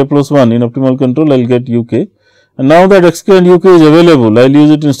lambda k plus 1 in optimal control, I will get uk. And now that xk and uk is available, I will use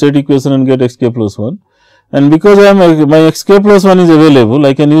it in state equation and get xk plus 1. And because I am my xk plus 1 is available,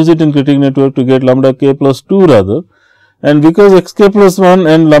 I can use it in Critic network to get lambda k plus 2 rather. And because xk plus 1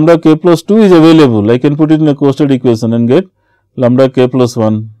 and lambda k plus 2 is available, I can put it in a co-state equation and get lambda k plus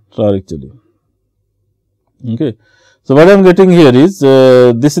 1 star actually. Okay. So, what I am getting here is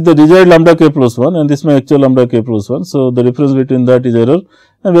this is the desired lambda k plus 1 and this is my actual lambda k plus 1. So, the difference between that is error,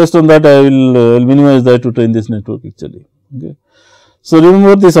 and based on that I will minimize that to train this network actually. Okay. So,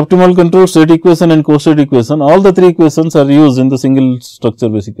 remember this optimal control, state equation and co-state equation, all the three equations are used in the single structure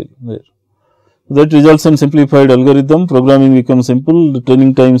basically there. That results in simplified algorithm, programming becomes simple, the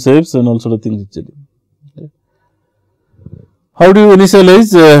training time saves and all sort of things actually. Okay. How do you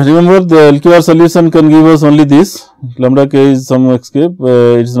initialize? Remember the LQR solution can give us only this, lambda k is some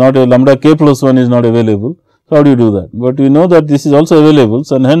xk, it is not a lambda k plus 1 is not available. So, how do you do that? But we know that this is also available,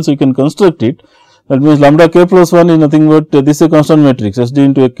 so and hence we can construct it. That means lambda k plus 1 is nothing but this is a constant matrix SD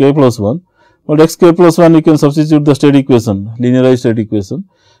into a k plus 1, but xk plus 1 you can substitute the state equation, linearized state equation,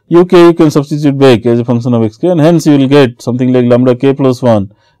 uk you can substitute back as a function of xk, and hence you will get something like lambda k plus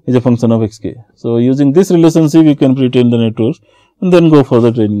 1 is a function of xk. So, using this relationship you can pre-train the networks and then go for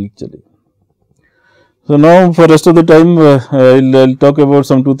the training actually. So, now for rest of the time I'll talk about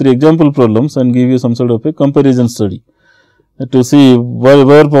some 2-3 example problems and give you some sort of a comparison study to see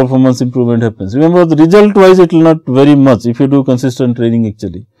where performance improvement happens. Remember, the result wise it will not vary much if you do consistent training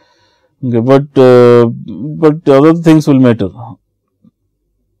actually, okay, but other things will matter.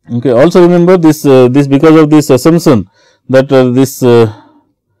 Okay. Also remember this because of this assumption that this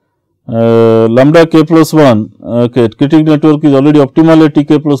lambda k plus 1, okay, critic network is already optimal at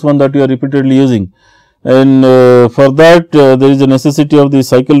tk plus 1 that you are repeatedly using, and for that there is a necessity of the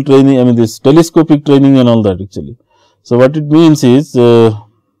cycle training, I mean this telescopic training and all that actually. So, what it means is, okay,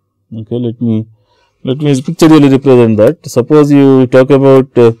 let me pictorially represent that. Suppose you talk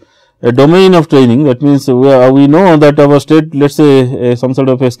about a domain of training, that means we know that our state, let us say some sort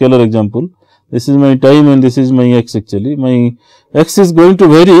of a scalar example. This is my time and this is my x actually. My x is going to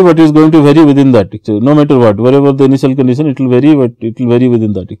vary, but is going to vary within that actually, no matter what, wherever the initial condition it will vary, but it will vary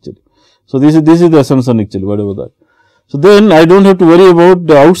within that actually. So, this is the assumption actually, whatever that. So, then I do not have to worry about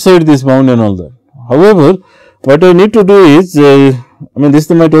the outside this bound and all that. However, what I need to do is, I mean this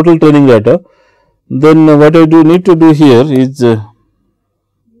is my total training data, then what I need to do here is,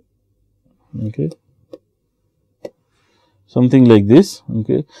 okay, something like this,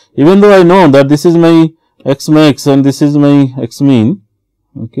 okay. Even though I know that this is my x max and this is my x mean,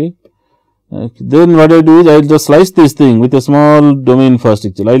 okay, then what I do is I will just slice this thing with a small domain first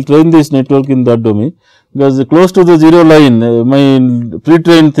actually. I will train this network in that domain, because close to the 0 line my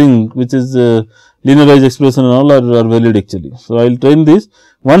pre-trained thing which is linearized expression and all are valid actually. So, I will train this.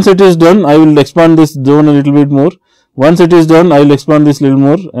 Once it is done, I will expand this zone a little bit more. Once it is done, I will expand this little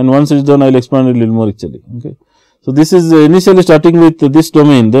more, and once it is done, I will expand it a little more actually. Okay. So, this is initially starting with this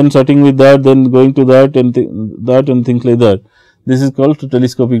domain, then starting with that, then going to that and things like that. This is called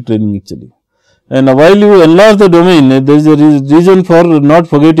telescopic training actually. And while you enlarge the domain, there is a reason for not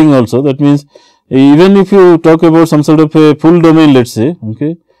forgetting also. That means, even if you talk about some sort of a full domain, let us say,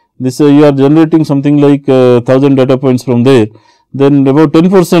 okay, this you are generating something like 1000 data points from there, then about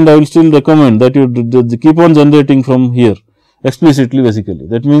 10% I will still recommend that you keep on generating from here explicitly basically.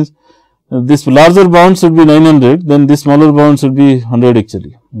 That means, this larger bound should be 900, then this smaller bound should be 100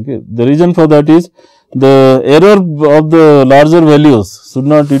 actually. Okay. The reason for that is the error of the larger values should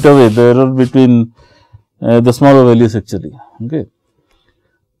not eat away the error between the smaller values actually. Okay.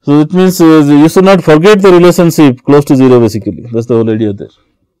 So, it means you should not forget the relationship close to 0 basically, that is the whole idea there.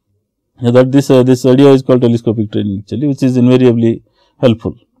 That this idea is called telescopic training actually, which is invariably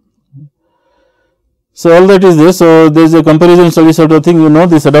helpful. So, all that is there. So, there is a comparison study sort of thing, you know,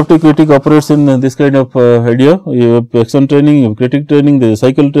 this adaptive critic operates in this kind of idea. You have action training, you have critic training, there is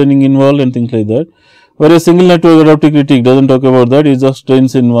cycle training involved and things like that. Whereas, single network adaptive critic does not talk about that, it just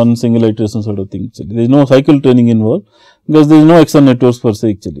trains in one single iteration sort of thing actually. There is no cycle training involved, because there is no action networks per se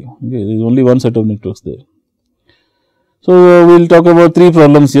actually. Okay, there is only one set of networks there. So, we will talk about 3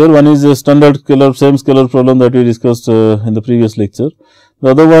 problems here. One is a standard scalar, same scalar problem that we discussed in the previous lecture. The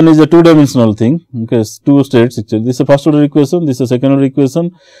other one is a 2-dimensional thing, okay, 2 states actually. This is a first order equation, this is a second order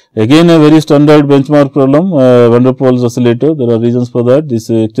equation. Again a very standard benchmark problem, van der Waals oscillator. There are reasons for that. This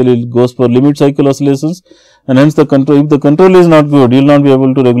actually goes for limit cycle oscillations, and hence the control, if the control is not good, you will not be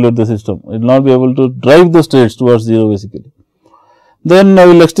able to regulate the system. You will not be able to drive the states towards 0 basically. Then I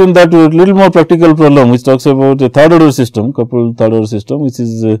will extend that to a little more practical problem, which talks about a third order system, coupled third order system, which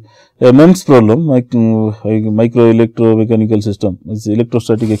is a MEMS problem, micro electromechanical system. It is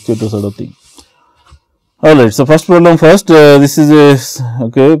electrostatic actuator sort of thing. Alright, so first problem first. This is a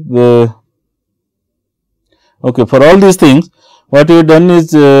okay. For all these things, what we have done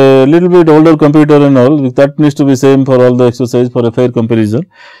is a little bit older computer and all. That needs to be same for all the exercise for a fair comparison.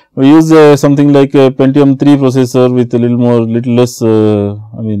 We use something like a Pentium 3 processor with a little less,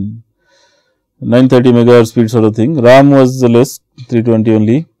 I mean 930 megahertz speed sort of thing. RAM was less, 320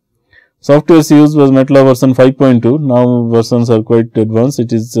 only. Software used was MATLAB version 5.2. Now versions are quite advanced.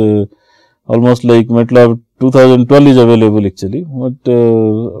 It is almost like MATLAB 2012 is available actually. But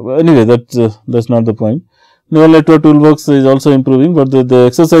anyway, that's not the point. Neural network toolbox is also improving, but the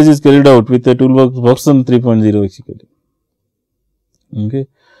exercise is carried out with a toolbox version 3.0 basically. Okay.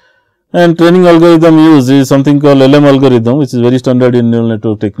 And training algorithm used is something called LM algorithm, which is very standard in neural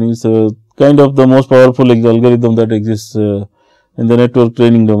network techniques. Kind of the most powerful algorithm that exists in the network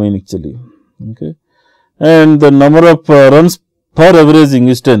training domain actually. Okay. And the number of runs per averaging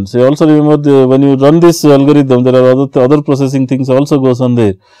is 10. So, also remember when you run this algorithm, there are other processing things also goes on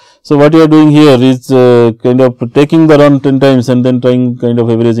there. So, what you are doing here is kind of taking the run 10 times and then trying kind of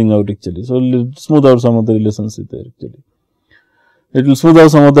averaging out actually. So, it will smooth out some of the relationship there actually. It will smooth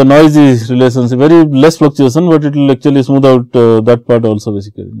out some of the noisy relations, very less fluctuation, but it will actually smooth out that part also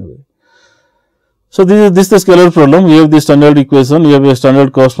basically in a way. So, this is the scalar problem. We have the standard equation, we have a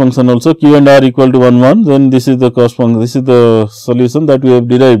standard cost function also, Q and R equal to 1 1, then this is the cost function, this is the solution that we have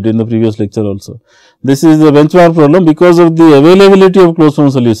derived in the previous lecture also. This is the benchmark problem because of the availability of closed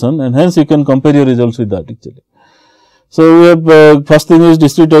form solution, and hence you can compare your results with that actually. So, we have first thing is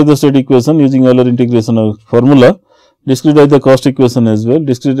discretize the state equation using Euler integration formula, discretize the cost equation as well,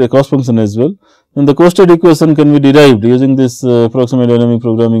 discretize cost function as well, and the cost state equation can be derived using this approximate dynamic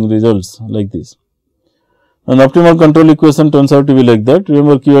programming results like this. And optimal control equation turns out to be like that.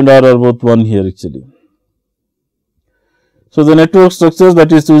 Remember, Q and R are both 1 here actually. So, the network structure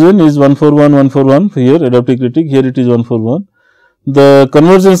that is chosen is 141, 141 here, adaptive critic, here it is 141. The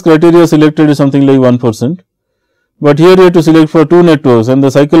convergence criteria selected is something like 1%, but here you have to select for 2 networks, and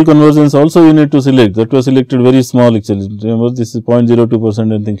the cycle convergence also you need to select, that was selected very small actually. Remember, this is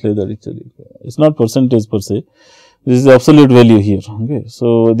 0.02% and things like that actually. It is not percentage per se. This is the absolute value here. Okay.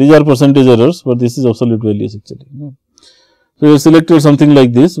 So, these are percentage errors, but this is absolute values actually. Okay. So, you have selected something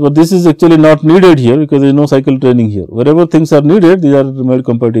like this, but this is actually not needed here because there is no cycle training here. Wherever things are needed, these are made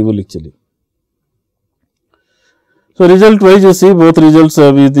compatible actually. So, result wise you see both results,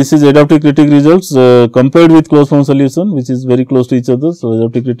 this is adaptive critic results compared with closed form solution, which is very close to each other. So,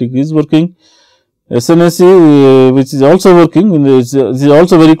 adaptive critic is working, SNSE which is also working, is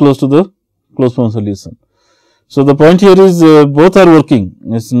also very close to the closed form solution. So, the point here is both are working,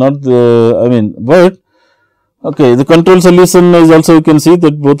 it is not the, but okay, the control solution is also you can see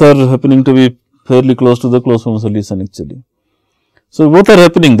that both are happening to be fairly close to the closed form solution actually. So, both are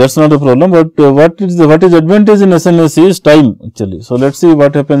happening, that is not a problem, but what is advantage in SNSE is time actually. So, let us see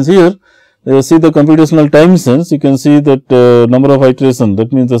what happens here. See the computational time sense, you can see that number of iteration,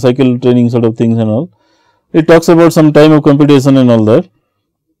 that means the cycle training sort of things and all. It talks about some time of computation and all that.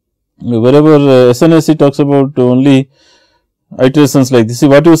 Wherever SNSE talks about only iterations like this. See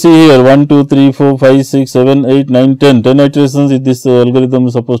what you see here 1, 2, 3, 4, 5, 6, 7, 8, 9, 10 iterations if this algorithm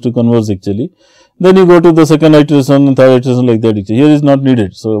is supposed to converge actually. Then you go to the second iteration and third iteration like that actually. Here is not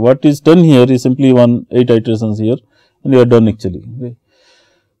needed. So, what is done here is simply 8 iterations here and you are done actually. Okay.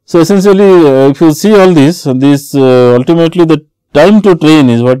 So, essentially if you see all this ultimately the time to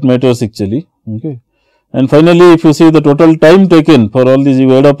train is what matters actually. Okay. And finally, if you see the total time taken for all these,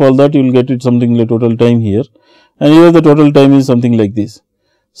 you add up all that, you will get it something like total time here, and here the total time is something like this.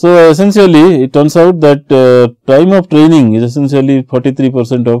 So, essentially it turns out that time of training is essentially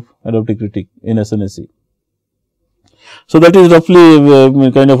 43% of adaptive critic in SNSE. So, that is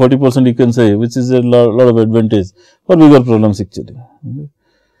roughly kind of 40% you can say, which is a lot of advantage for bigger problems actually. Okay.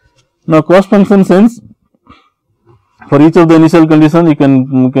 Now, cost function sense. For each of the initial conditions, you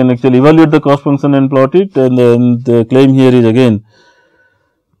can actually evaluate the cost function and plot it, and then the claim here is again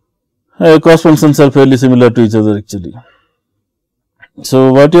cost functions are fairly similar to each other actually.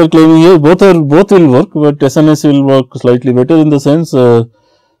 So, what you are claiming here, both will work, but SNSE will work slightly better in the sense of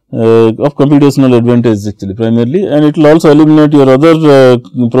computational advantage actually primarily, and it will also eliminate your other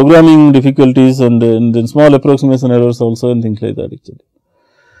programming difficulties and then small approximation errors also and things like that actually.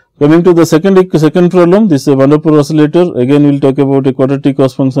 Coming to the second problem, this is a Van der Pol oscillator. Again, we will talk about a quadratic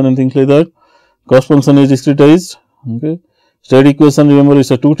cost function and things like that. Cost function is discretized. Okay. State equation, remember,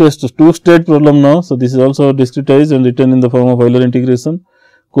 is a two-state problem now. So, this is also discretized and written in the form of Euler integration.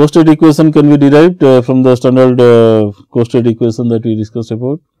 Co-state equation can be derived from the standard co-state equation that we discussed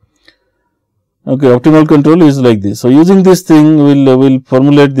about. Okay, optimal control is like this. So, using this thing, we will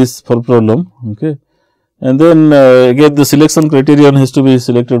formulate this for problem. Okay. And then again the selection criterion has to be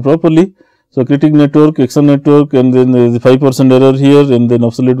selected properly. So, critic network, action network, and then the 5% error here, and then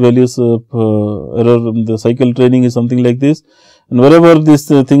absolute values of error, the cycle training is something like this. And wherever these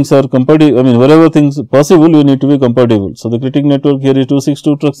things are compatible, wherever things possible, you need to be compatible. So, the critic network here is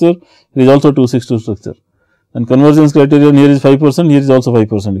 262 structure, it is also 262 structure, and convergence criterion here is 5%, here is also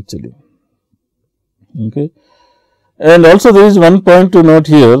 5% actually. Okay. And also there is one point to note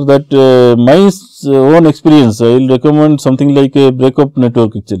here that my own experience, I will recommend something like a breakup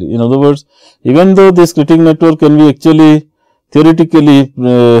network actually. In other words, even though this critic network can be actually theoretically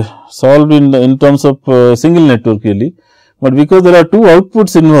solved in terms of single network really, but because there are two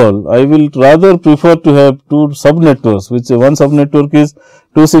outputs involved, I will rather prefer to have two sub networks, which one sub network is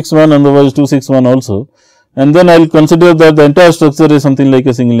 261 and otherwise 261 also. And then I will consider that the entire structure is something like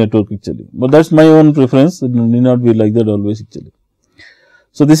a single network actually, but that is my own preference, it need not be like that always actually.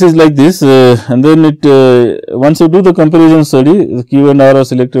 So, this is like this and then it once you do the comparison study, the Q and R are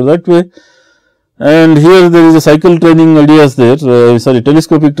selected that way, and here there is a cycle training ideas there,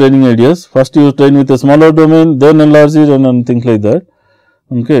 telescopic training ideas. First you train with a smaller domain, then enlarge it and things like that.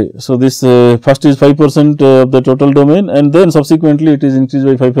 Okay. So, this first is 5% of the total domain, and then subsequently it is increased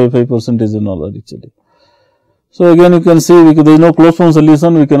by 5% and all that actually. So, again you can see there is no closed form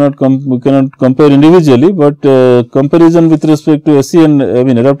solution, we cannot compare individually, but comparison with respect to SC and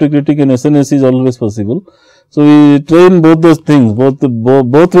adaptive critic and SNSC is always possible. So, we train both those things,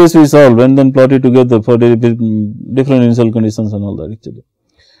 both ways we solve and then plot it together for different initial conditions and all that actually.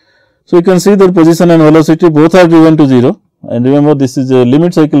 So, you can see that position and velocity both are driven to 0, and remember this is a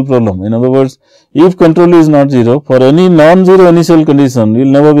limit cycle problem. In other words, if control is not 0, for any non-zero initial condition, you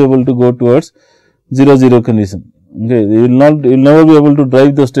will never be able to go towards 0 condition. Okay, you will never be able to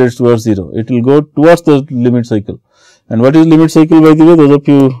drive the states towards 0. It will go towards the limit cycle. And what is limit cycle, by the way? Those of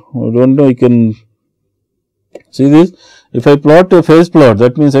you who don't know, you can see this. If I plot a phase plot,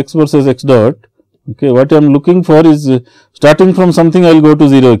 that means x versus x dot. Okay, what I am looking for is starting from something I will go to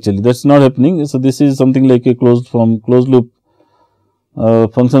 0 actually. That is not happening. So, this is something like a closed loop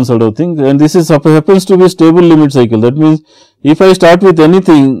function sort of thing, and this is happens to be stable limit cycle. That means, if I start with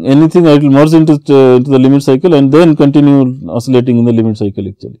anything I will merge into the limit cycle and then continue oscillating in the limit cycle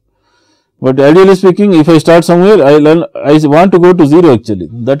actually. But ideally speaking, if I start somewhere, I want to go to 0 actually.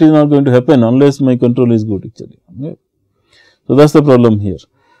 That is not going to happen unless my control is good actually. Okay. So, that is the problem here.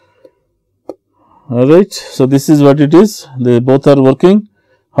 Alright. So, this is what it is. They both are working.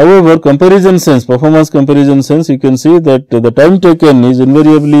 However, comparison sense, performance comparison sense, you can see that the time taken is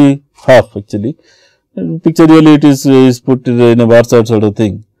invariably half actually. Pictorially it is put in a bar chart sort of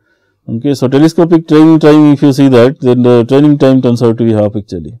thing. Okay. So, telescopic training time, if you see that, then the training time turns out to be half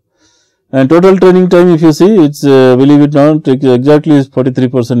actually. And total training time, if you see, it's believe it or not, exactly is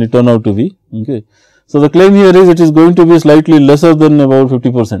 43% it turn out to be. Okay. So, the claim here is it is going to be slightly lesser than about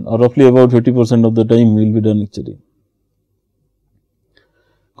 50% or roughly about 50% of the time will be done actually.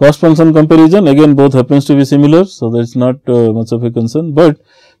 Cost function comparison, again both happens to be similar. So, that is not much of a concern, but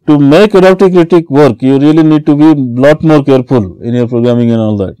to make adaptive critic work, you really need to be lot more careful in your programming and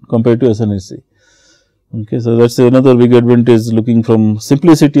all that compared to SNSC. Okay. So, that is another big advantage looking from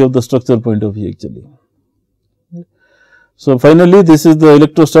simplicity of the structure point of view actually. So, finally, this is the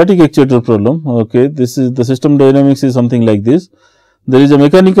electrostatic actuator problem. Okay. This is the system dynamics is something like this. There is a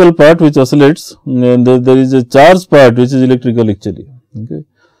mechanical part which oscillates and there is a charge part which is electrical actually. Okay.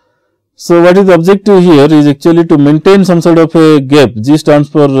 So, what is the objective here is actually to maintain some sort of a gap. G stands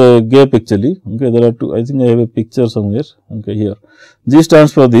for gap actually. Okay. There are two, I think I have a picture somewhere. Okay. Here G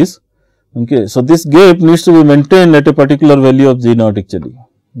stands for this. Okay. So, this gap needs to be maintained at a particular value of G naught actually.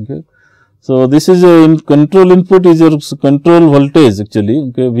 Okay. So, this is a control input is your control voltage actually.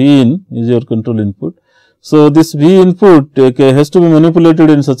 Okay. V in is your control input. So, this V input has to be manipulated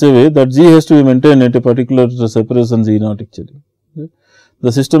in such a way that G has to be maintained at a particular separation G naught actually. Okay.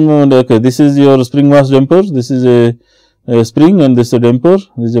 The system, okay, this is your spring mass damper, this is a spring and this is a damper,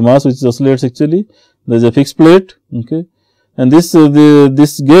 this is a mass which oscillates actually, there is a fixed plate, okay, and this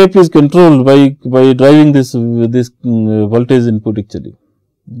gap is controlled by driving this voltage input actually,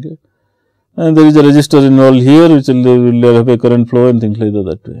 okay, and there is a resistor involved here which will have a current flow and things like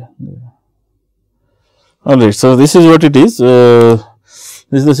that way. Okay. Alright, so this is what it is. This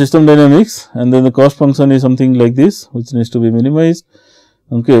is the system dynamics, and then the cost function is something like this, which needs to be minimized.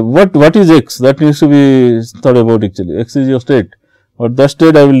 Okay, what is x? That needs to be thought about actually. X is your state, but that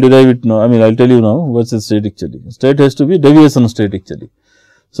state I will derive it now. I mean, I will tell you now what's the state actually. State has to be deviation state actually.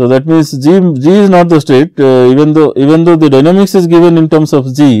 So that means G is not the state, even though the dynamics is given in terms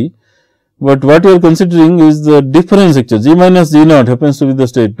of G, but what you are considering is the difference actually. G minus G naught happens to be the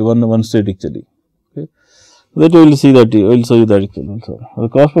state, one state actually. Okay, that we will see that. I will show you that actually. Also, the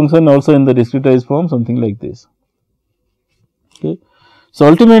cost function also in the discretized form, something like this. Okay. So,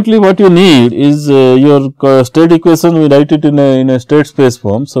 ultimately what you need is your state equation, we write it in a state space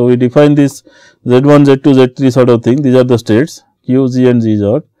form. So, we define this Z1, Z2, Z3 sort of thing, these are the states Q, G and Z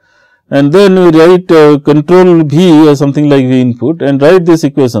dot, and then we write control V as something like V input and write this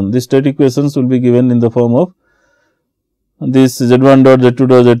equation. These state equations will be given in the form of this Z1 dot, Z2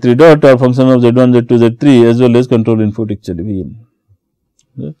 dot, Z3 dot are function of Z1, Z2, Z3 as well as control input actually V in.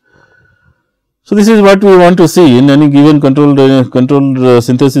 Okay. So, this is what we want to see in any given control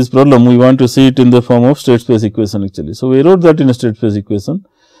synthesis problem. We want to see it in the form of state space equation actually. So, we wrote that in a state space equation,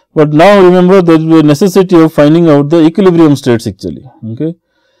 but now remember there is a necessity of finding out the equilibrium states actually. Okay.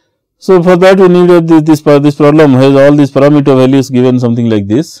 So, for that we need this problem has all these parameter values given something like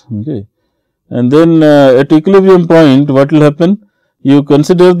this. Okay. And then at equilibrium point what will happen? You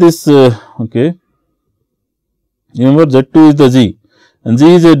consider this, okay, remember Z2 is the G. And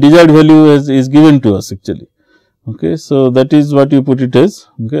G is a desired value is given to us actually. Okay, so that is what you put it as.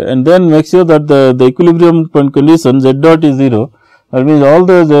 Okay, and then make sure that the equilibrium point condition Z dot is 0 That means all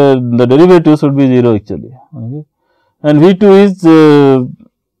the derivatives should be 0 actually. Okay. And V2 is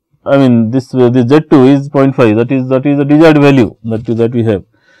I mean this Z2 is 0.5, that is the desired value that we have.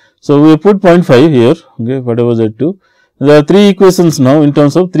 So, we put 0.5 here, okay, whatever Z2. There are 3 equations now in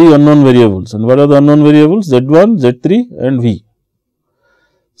terms of 3 unknown variables, and what are the unknown variables? Z1, Z3 and V.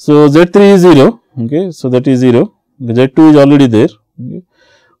 So, Z3 is 0, okay, so that is 0, Z2 is already there, okay.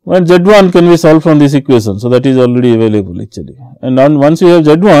 And Z1 can be solved from this equation, so that is already available actually. And once you have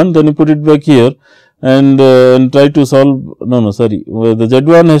Z1, then you put it back here and try to solve, the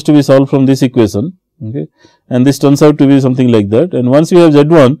Z1 has to be solved from this equation, okay, and this turns out to be something like that. And once you have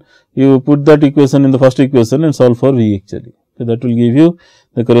Z1, you put that equation in the first equation and solve for V actually. So, that will give you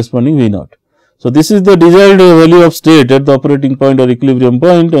the corresponding V naught. So, this is the desired value of state at the operating point or equilibrium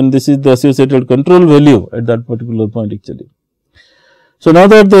point, and this is the associated control value at that particular point actually. So, now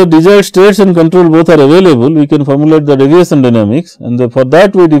that the desired states and control both are available, we can formulate the deviation dynamics, and for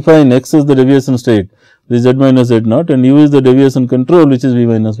that we define x as the deviation state, this z minus z naught, and u is the deviation control, which is v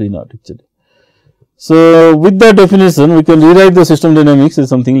minus v naught actually. So, with that definition, we can rewrite the system dynamics as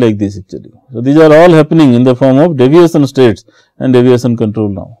something like this actually. So, these are all happening in the form of deviation states and deviation control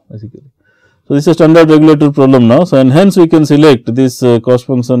now basically. So, this is a standard regulator problem now. So, and hence we can select this cost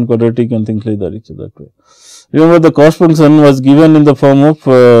function, quadratic and things like that actually that way. Remember, the cost function was given in the form of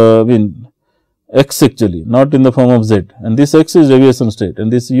x actually, not in the form of z, and this x is deviation state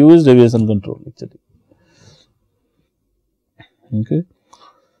and this u is deviation control actually. Okay.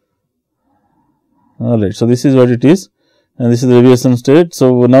 Alright, so this is what it is, and this is the deviation state.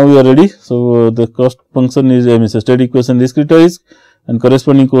 So, now we are ready. So, the cost function is a state equation discretized and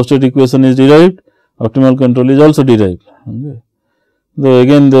corresponding co-state equation is derived, optimal control is also derived. Okay.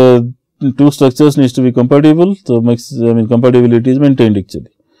 Again the two structures needs to be compatible. So, compatibility is maintained actually.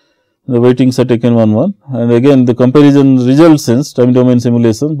 The weightings are taken 1:1, and again the comparison results since time domain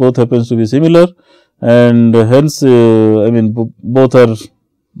simulation both happens to be similar, and hence both are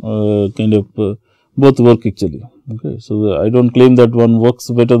both work actually. Okay. So, I do not claim that one works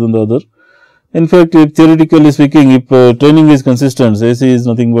better than the other. In fact, if theoretically speaking, if training is consistent, AC is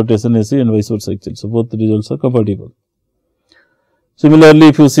nothing but SNAC and vice versa actually. So, both the results are compatible. Similarly,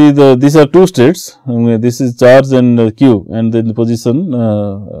 if you see these are two states, this is charge and Q, and then the position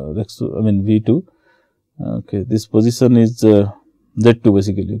V2. Okay, this position is Z2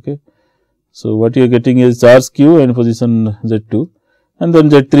 basically. Okay. So, what you are getting is charge Q and position Z2. And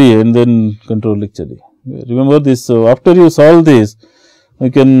then Z3 and then control actually. Remember this. So, after you solve this, you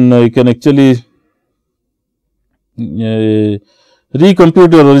can actually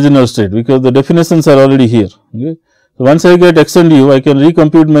recompute your original state, because the definitions are already here. Okay. So, once I get x and u, I can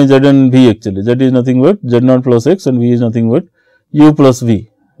recompute my z and v actually. Z is nothing but z naught plus x and v is nothing but u plus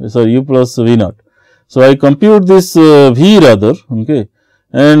v, u plus v naught. So, I compute this v rather, okay,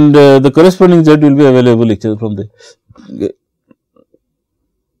 and the corresponding z will be available actually from there. Okay.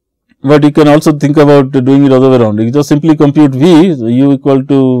 But you can also think about doing it other way around. You just simply compute v, so u equal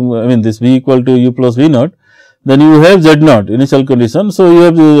to, this v equal to u plus v naught, then you have z naught initial condition. So, you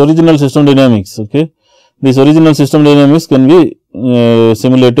have the original system dynamics. Okay. This original system dynamics can be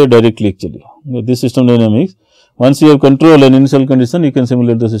simulated directly actually. This system dynamics, once you have control and initial condition, you can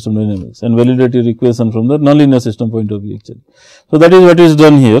simulate the system dynamics and validate your equation from the nonlinear system point of view actually. So, that is what is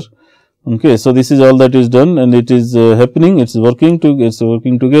done here. Okay. So, this is all that is done, and it is happening, it is working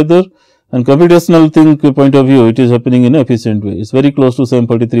together, and computational point of view, it is happening in an efficient way. It is very close to same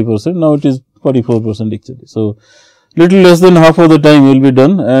 43%, now it is 44% actually. So, little less than half of the time will be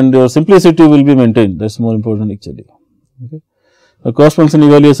done, and your simplicity will be maintained, that is more important actually. Okay. The cost function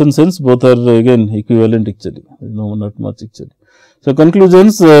evaluation sense, both are again equivalent actually, no, not much actually. So,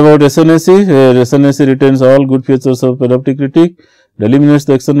 conclusions about SNAC, SNAC retains all good features of adaptive critic, it eliminates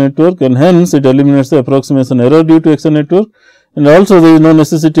the action network, and hence it eliminates the approximation error due to action network, and also there is no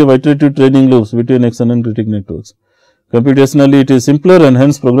necessity of iterative training loops between action and critic networks. Computationally it is simpler, and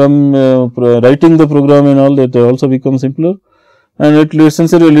hence program writing the program and all that also becomes simpler, and it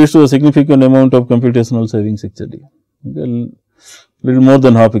essentially leads to a significant amount of computational savings actually, okay, little more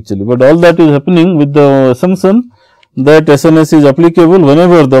than half actually. But all that is happening with the assumption that SNAC is applicable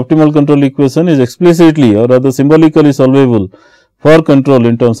whenever the optimal control equation is explicitly or rather symbolically solvable for control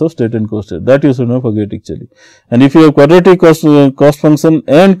in terms of state and co-state. That you should not forget actually. And if you have quadratic cost function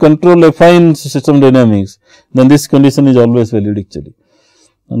and control affine system dynamics, then this condition is always valid actually.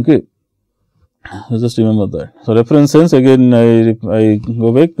 Okay. So, just remember that. So, reference sense, again I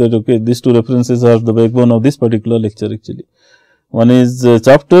go back that okay, these two references are the backbone of this particular lecture actually. One is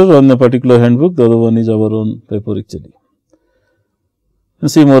chapter on a particular handbook, the other one is our own paper actually. We'll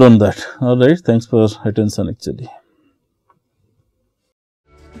see more on that. Alright, thanks for attention actually.